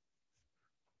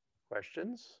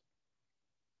 Questions?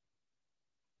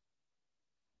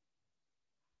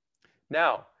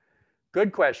 Now,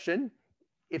 good question.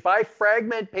 If I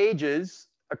fragment pages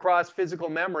across physical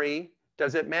memory,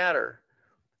 does it matter?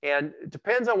 And it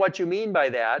depends on what you mean by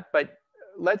that, but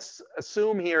let's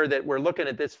assume here that we're looking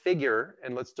at this figure,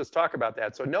 and let's just talk about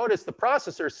that. So notice the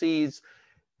processor sees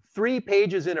 3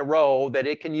 pages in a row that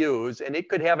it can use, and it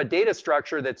could have a data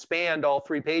structure that spanned all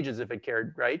 3 pages if it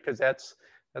cared, right? Because that's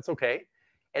okay.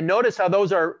 And notice how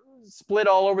those are split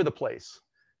all over the place.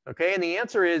 Okay, and the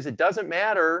answer is it doesn't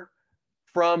matter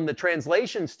from the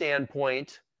translation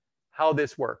standpoint how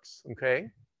this works. Okay.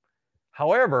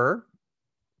 However,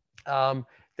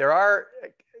 there are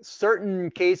certain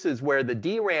cases where the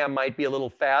DRAM might be a little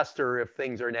faster if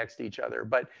things are next to each other,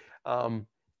 but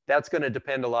that's going to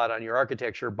depend a lot on your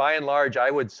architecture. By and large, I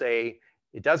would say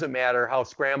it doesn't matter how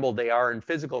scrambled they are in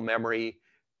physical memory.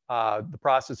 The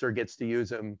processor gets to use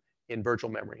them in virtual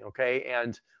memory. Okay,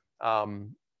 and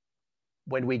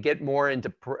when we get more into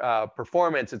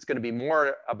performance, it's going to be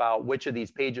more about which of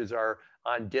these pages are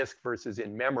on disk versus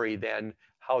in memory than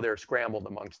how they're scrambled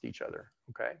amongst each other.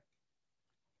 Okay.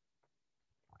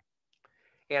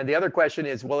 And the other question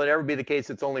is, will it ever be the case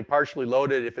it's only partially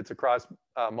loaded if it's across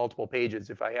multiple pages?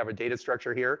 If I have a data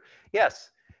structure here?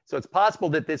 Yes. So it's possible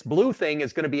that this blue thing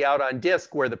is going to be out on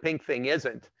disk where the pink thing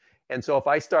isn't. And so if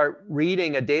I start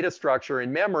reading a data structure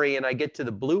in memory and I get to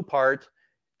the blue part,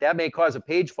 that may cause a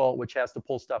page fault, which has to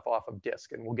pull stuff off of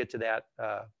disk. And we'll get to that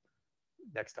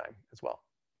next time as well.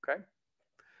 Okay.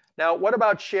 Now, what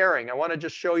about sharing? I want to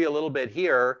just show you a little bit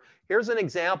here. Here's an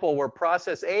example where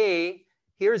process A,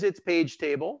 here's its page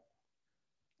table.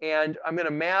 And I'm going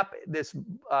to map this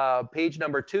page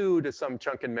number 2 to some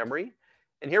chunk in memory.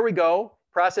 And here we go.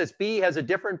 Process B has a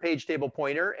different page table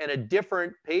pointer and a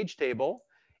different page table.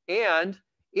 And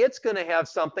it's going to have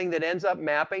something that ends up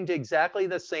mapping to exactly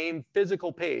the same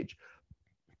physical page.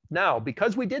 Now,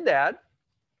 because we did that,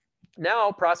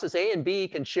 now process A and B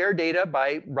can share data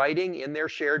by writing in their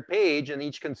shared page, and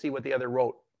each can see what the other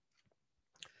wrote.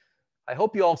 I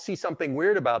hope you all see something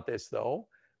weird about this, though.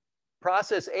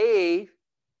 Process A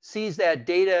sees that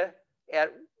data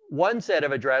at one set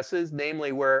of addresses,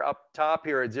 namely we're up top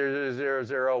here at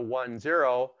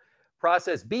 00010.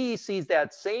 Process B sees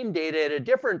that same data at a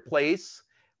different place,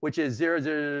 which is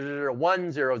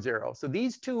 000100. So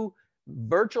these two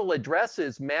virtual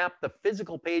addresses map the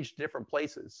physical page to different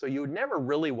places. So you would never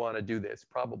really want to do this,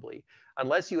 probably,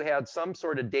 unless you had some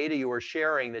sort of data you were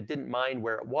sharing that didn't mind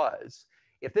where it was.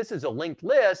 If this is a linked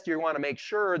list, you want to make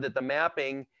sure that the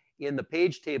mapping in the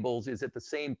page tables is at the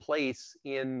same place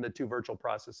in the 2 virtual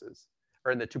processes,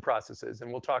 or in the 2 processes.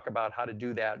 And we'll talk about how to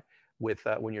do that with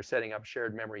when you're setting up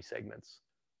shared memory segments,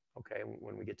 okay,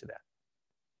 when we get to that.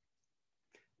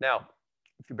 Now,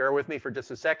 if you bear with me for just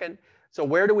a second. So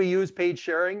where do we use page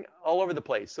sharing? All over the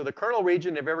place. So the kernel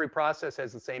region of every process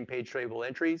has the same page table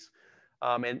entries.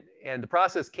 And the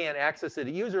process can't access it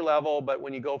at user level, but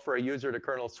when you go for a user to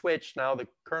kernel switch, now the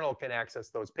kernel can access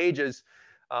those pages.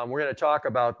 We're going to talk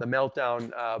about the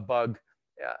meltdown bug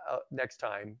next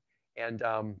time. And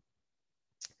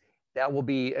that will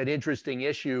be an interesting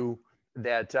issue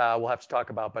that we'll have to talk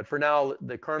about. But for now,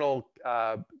 the kernel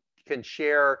can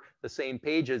share the same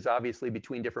pages, obviously,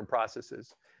 between different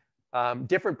processes.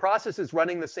 Different processes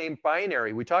running the same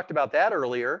binary. We talked about that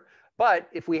earlier. But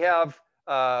if we have,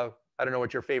 I don't know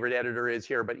what your favorite editor is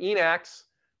here, but Emacs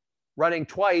running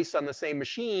twice on the same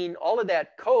machine, all of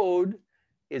that code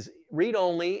is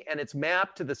read-only, and it's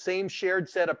mapped to the same shared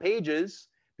set of pages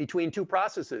between two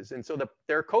processes. And so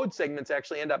their code segments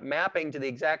actually end up mapping to the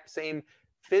exact same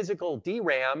physical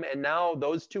DRAM, and now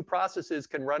those two processes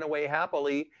can run away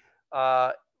happily,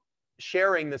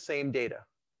 sharing the same data.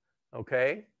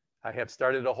 Okay? I have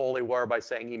started a holy war by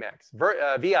saying Emacs.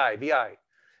 VI.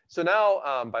 So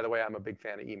now, by the way, I'm a big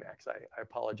fan of Emacs. I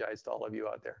apologize to all of you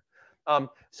out there.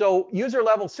 So user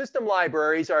level system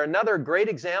libraries are another great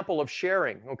example of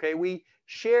sharing. Okay, we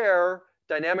share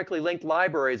dynamically linked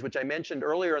libraries, which I mentioned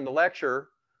earlier in the lecture.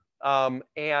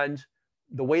 And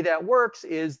the way that works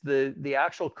is the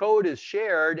actual code is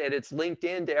shared and it's linked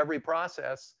into every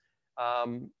process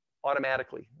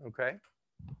automatically. Okay.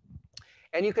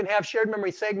 And you can have shared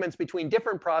memory segments between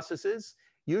different processes,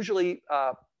 usually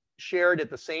shared at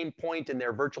the same point in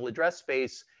their virtual address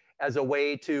space as a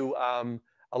way to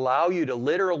allow you to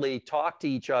literally talk to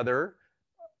each other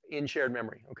in shared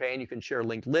memory. Okay, and you can share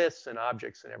linked lists and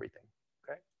objects and everything.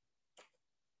 Okay.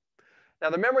 Now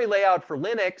the memory layout for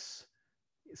Linux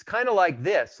is kind of like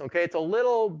this. Okay, it's a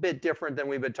little bit different than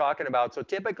we've been talking about. So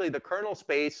typically the kernel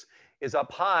space is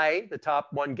up high, the top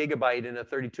 1 GB in a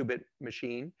 32-bit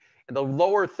machine. And the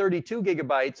lower 32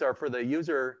 gigabytes are for the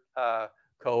user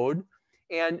code.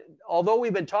 And although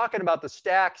we've been talking about the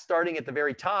stack starting at the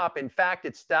very top, in fact,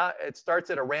 it starts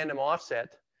at a random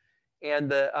offset. And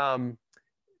the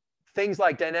things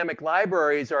like dynamic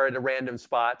libraries are at a random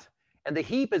spot. And the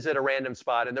heap is at a random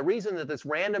spot. And the reason that this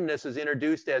randomness is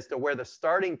introduced as to where the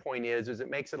starting point is it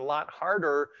makes it a lot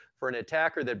harder for an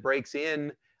attacker that breaks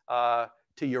in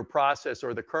to your process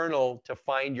or the kernel to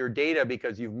find your data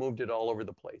because you've moved it all over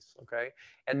the place, okay?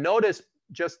 And notice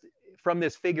just from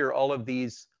this figure, all of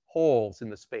these holes in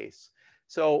the space.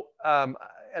 So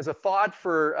as a thought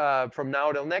for from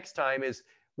now till next time is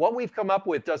what we've come up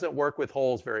with doesn't work with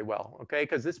holes very well, okay?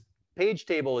 Because this page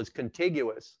table is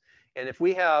contiguous. And if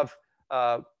we have,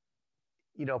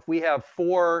 if we have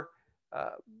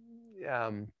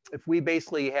if we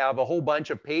basically have a whole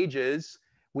bunch of pages,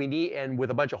 and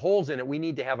with a bunch of holes in it, we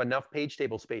need to have enough page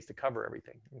table space to cover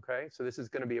everything, okay? So this is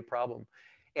going to be a problem.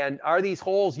 And are these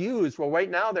holes used? Well, right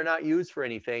now they're not used for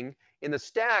anything. In the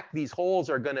stack, these holes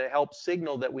are going to help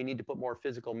signal that we need to put more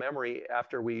physical memory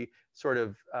after we sort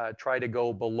of try to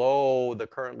go below the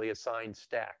currently assigned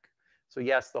stack. So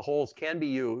yes, the holes can be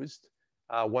used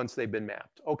once they've been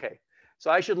mapped. Okay,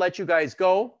 so I should let you guys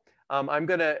go. I'm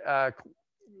going to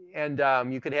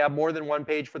you could have more than one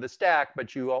page for the stack,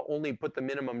 but you only put the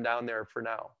minimum down there for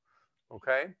now.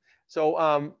 Okay,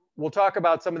 so we'll talk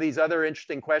about some of these other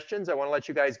interesting questions. I want to let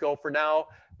you guys go for now,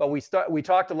 but we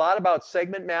talked a lot about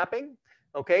segment mapping.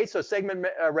 Okay, so segment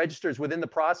registers within the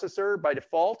processor by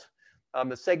default.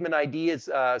 The segment ID is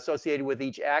associated with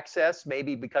each access,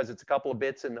 maybe because it's a couple of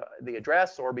bits in the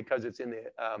address or because it's in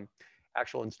the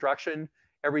actual instruction.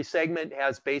 Every segment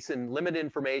has base and limit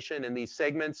information, and these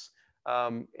segments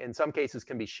in some cases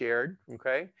can be shared,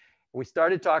 okay? We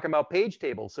started talking about page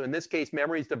tables. So in this case,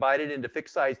 memory is divided into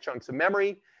fixed size chunks of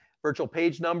memory. Virtual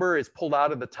page number is pulled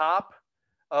out of the top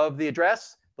of the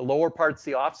address. The lower part's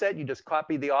the offset. You just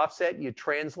copy the offset. You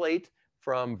translate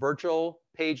from virtual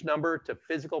page number to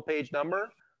physical page number.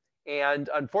 And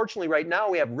unfortunately, right now,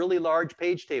 we have really large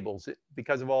page tables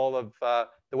because of all of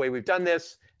the way we've done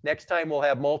this. Next time, we'll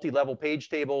have multi-level page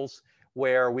tables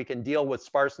where we can deal with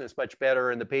sparseness much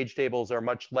better, and the page tables are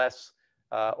much less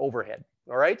overhead.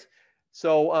 All right?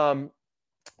 So I'm going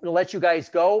to let you guys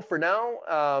go for now,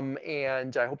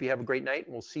 and I hope you have a great night,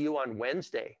 and we'll see you on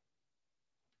Wednesday.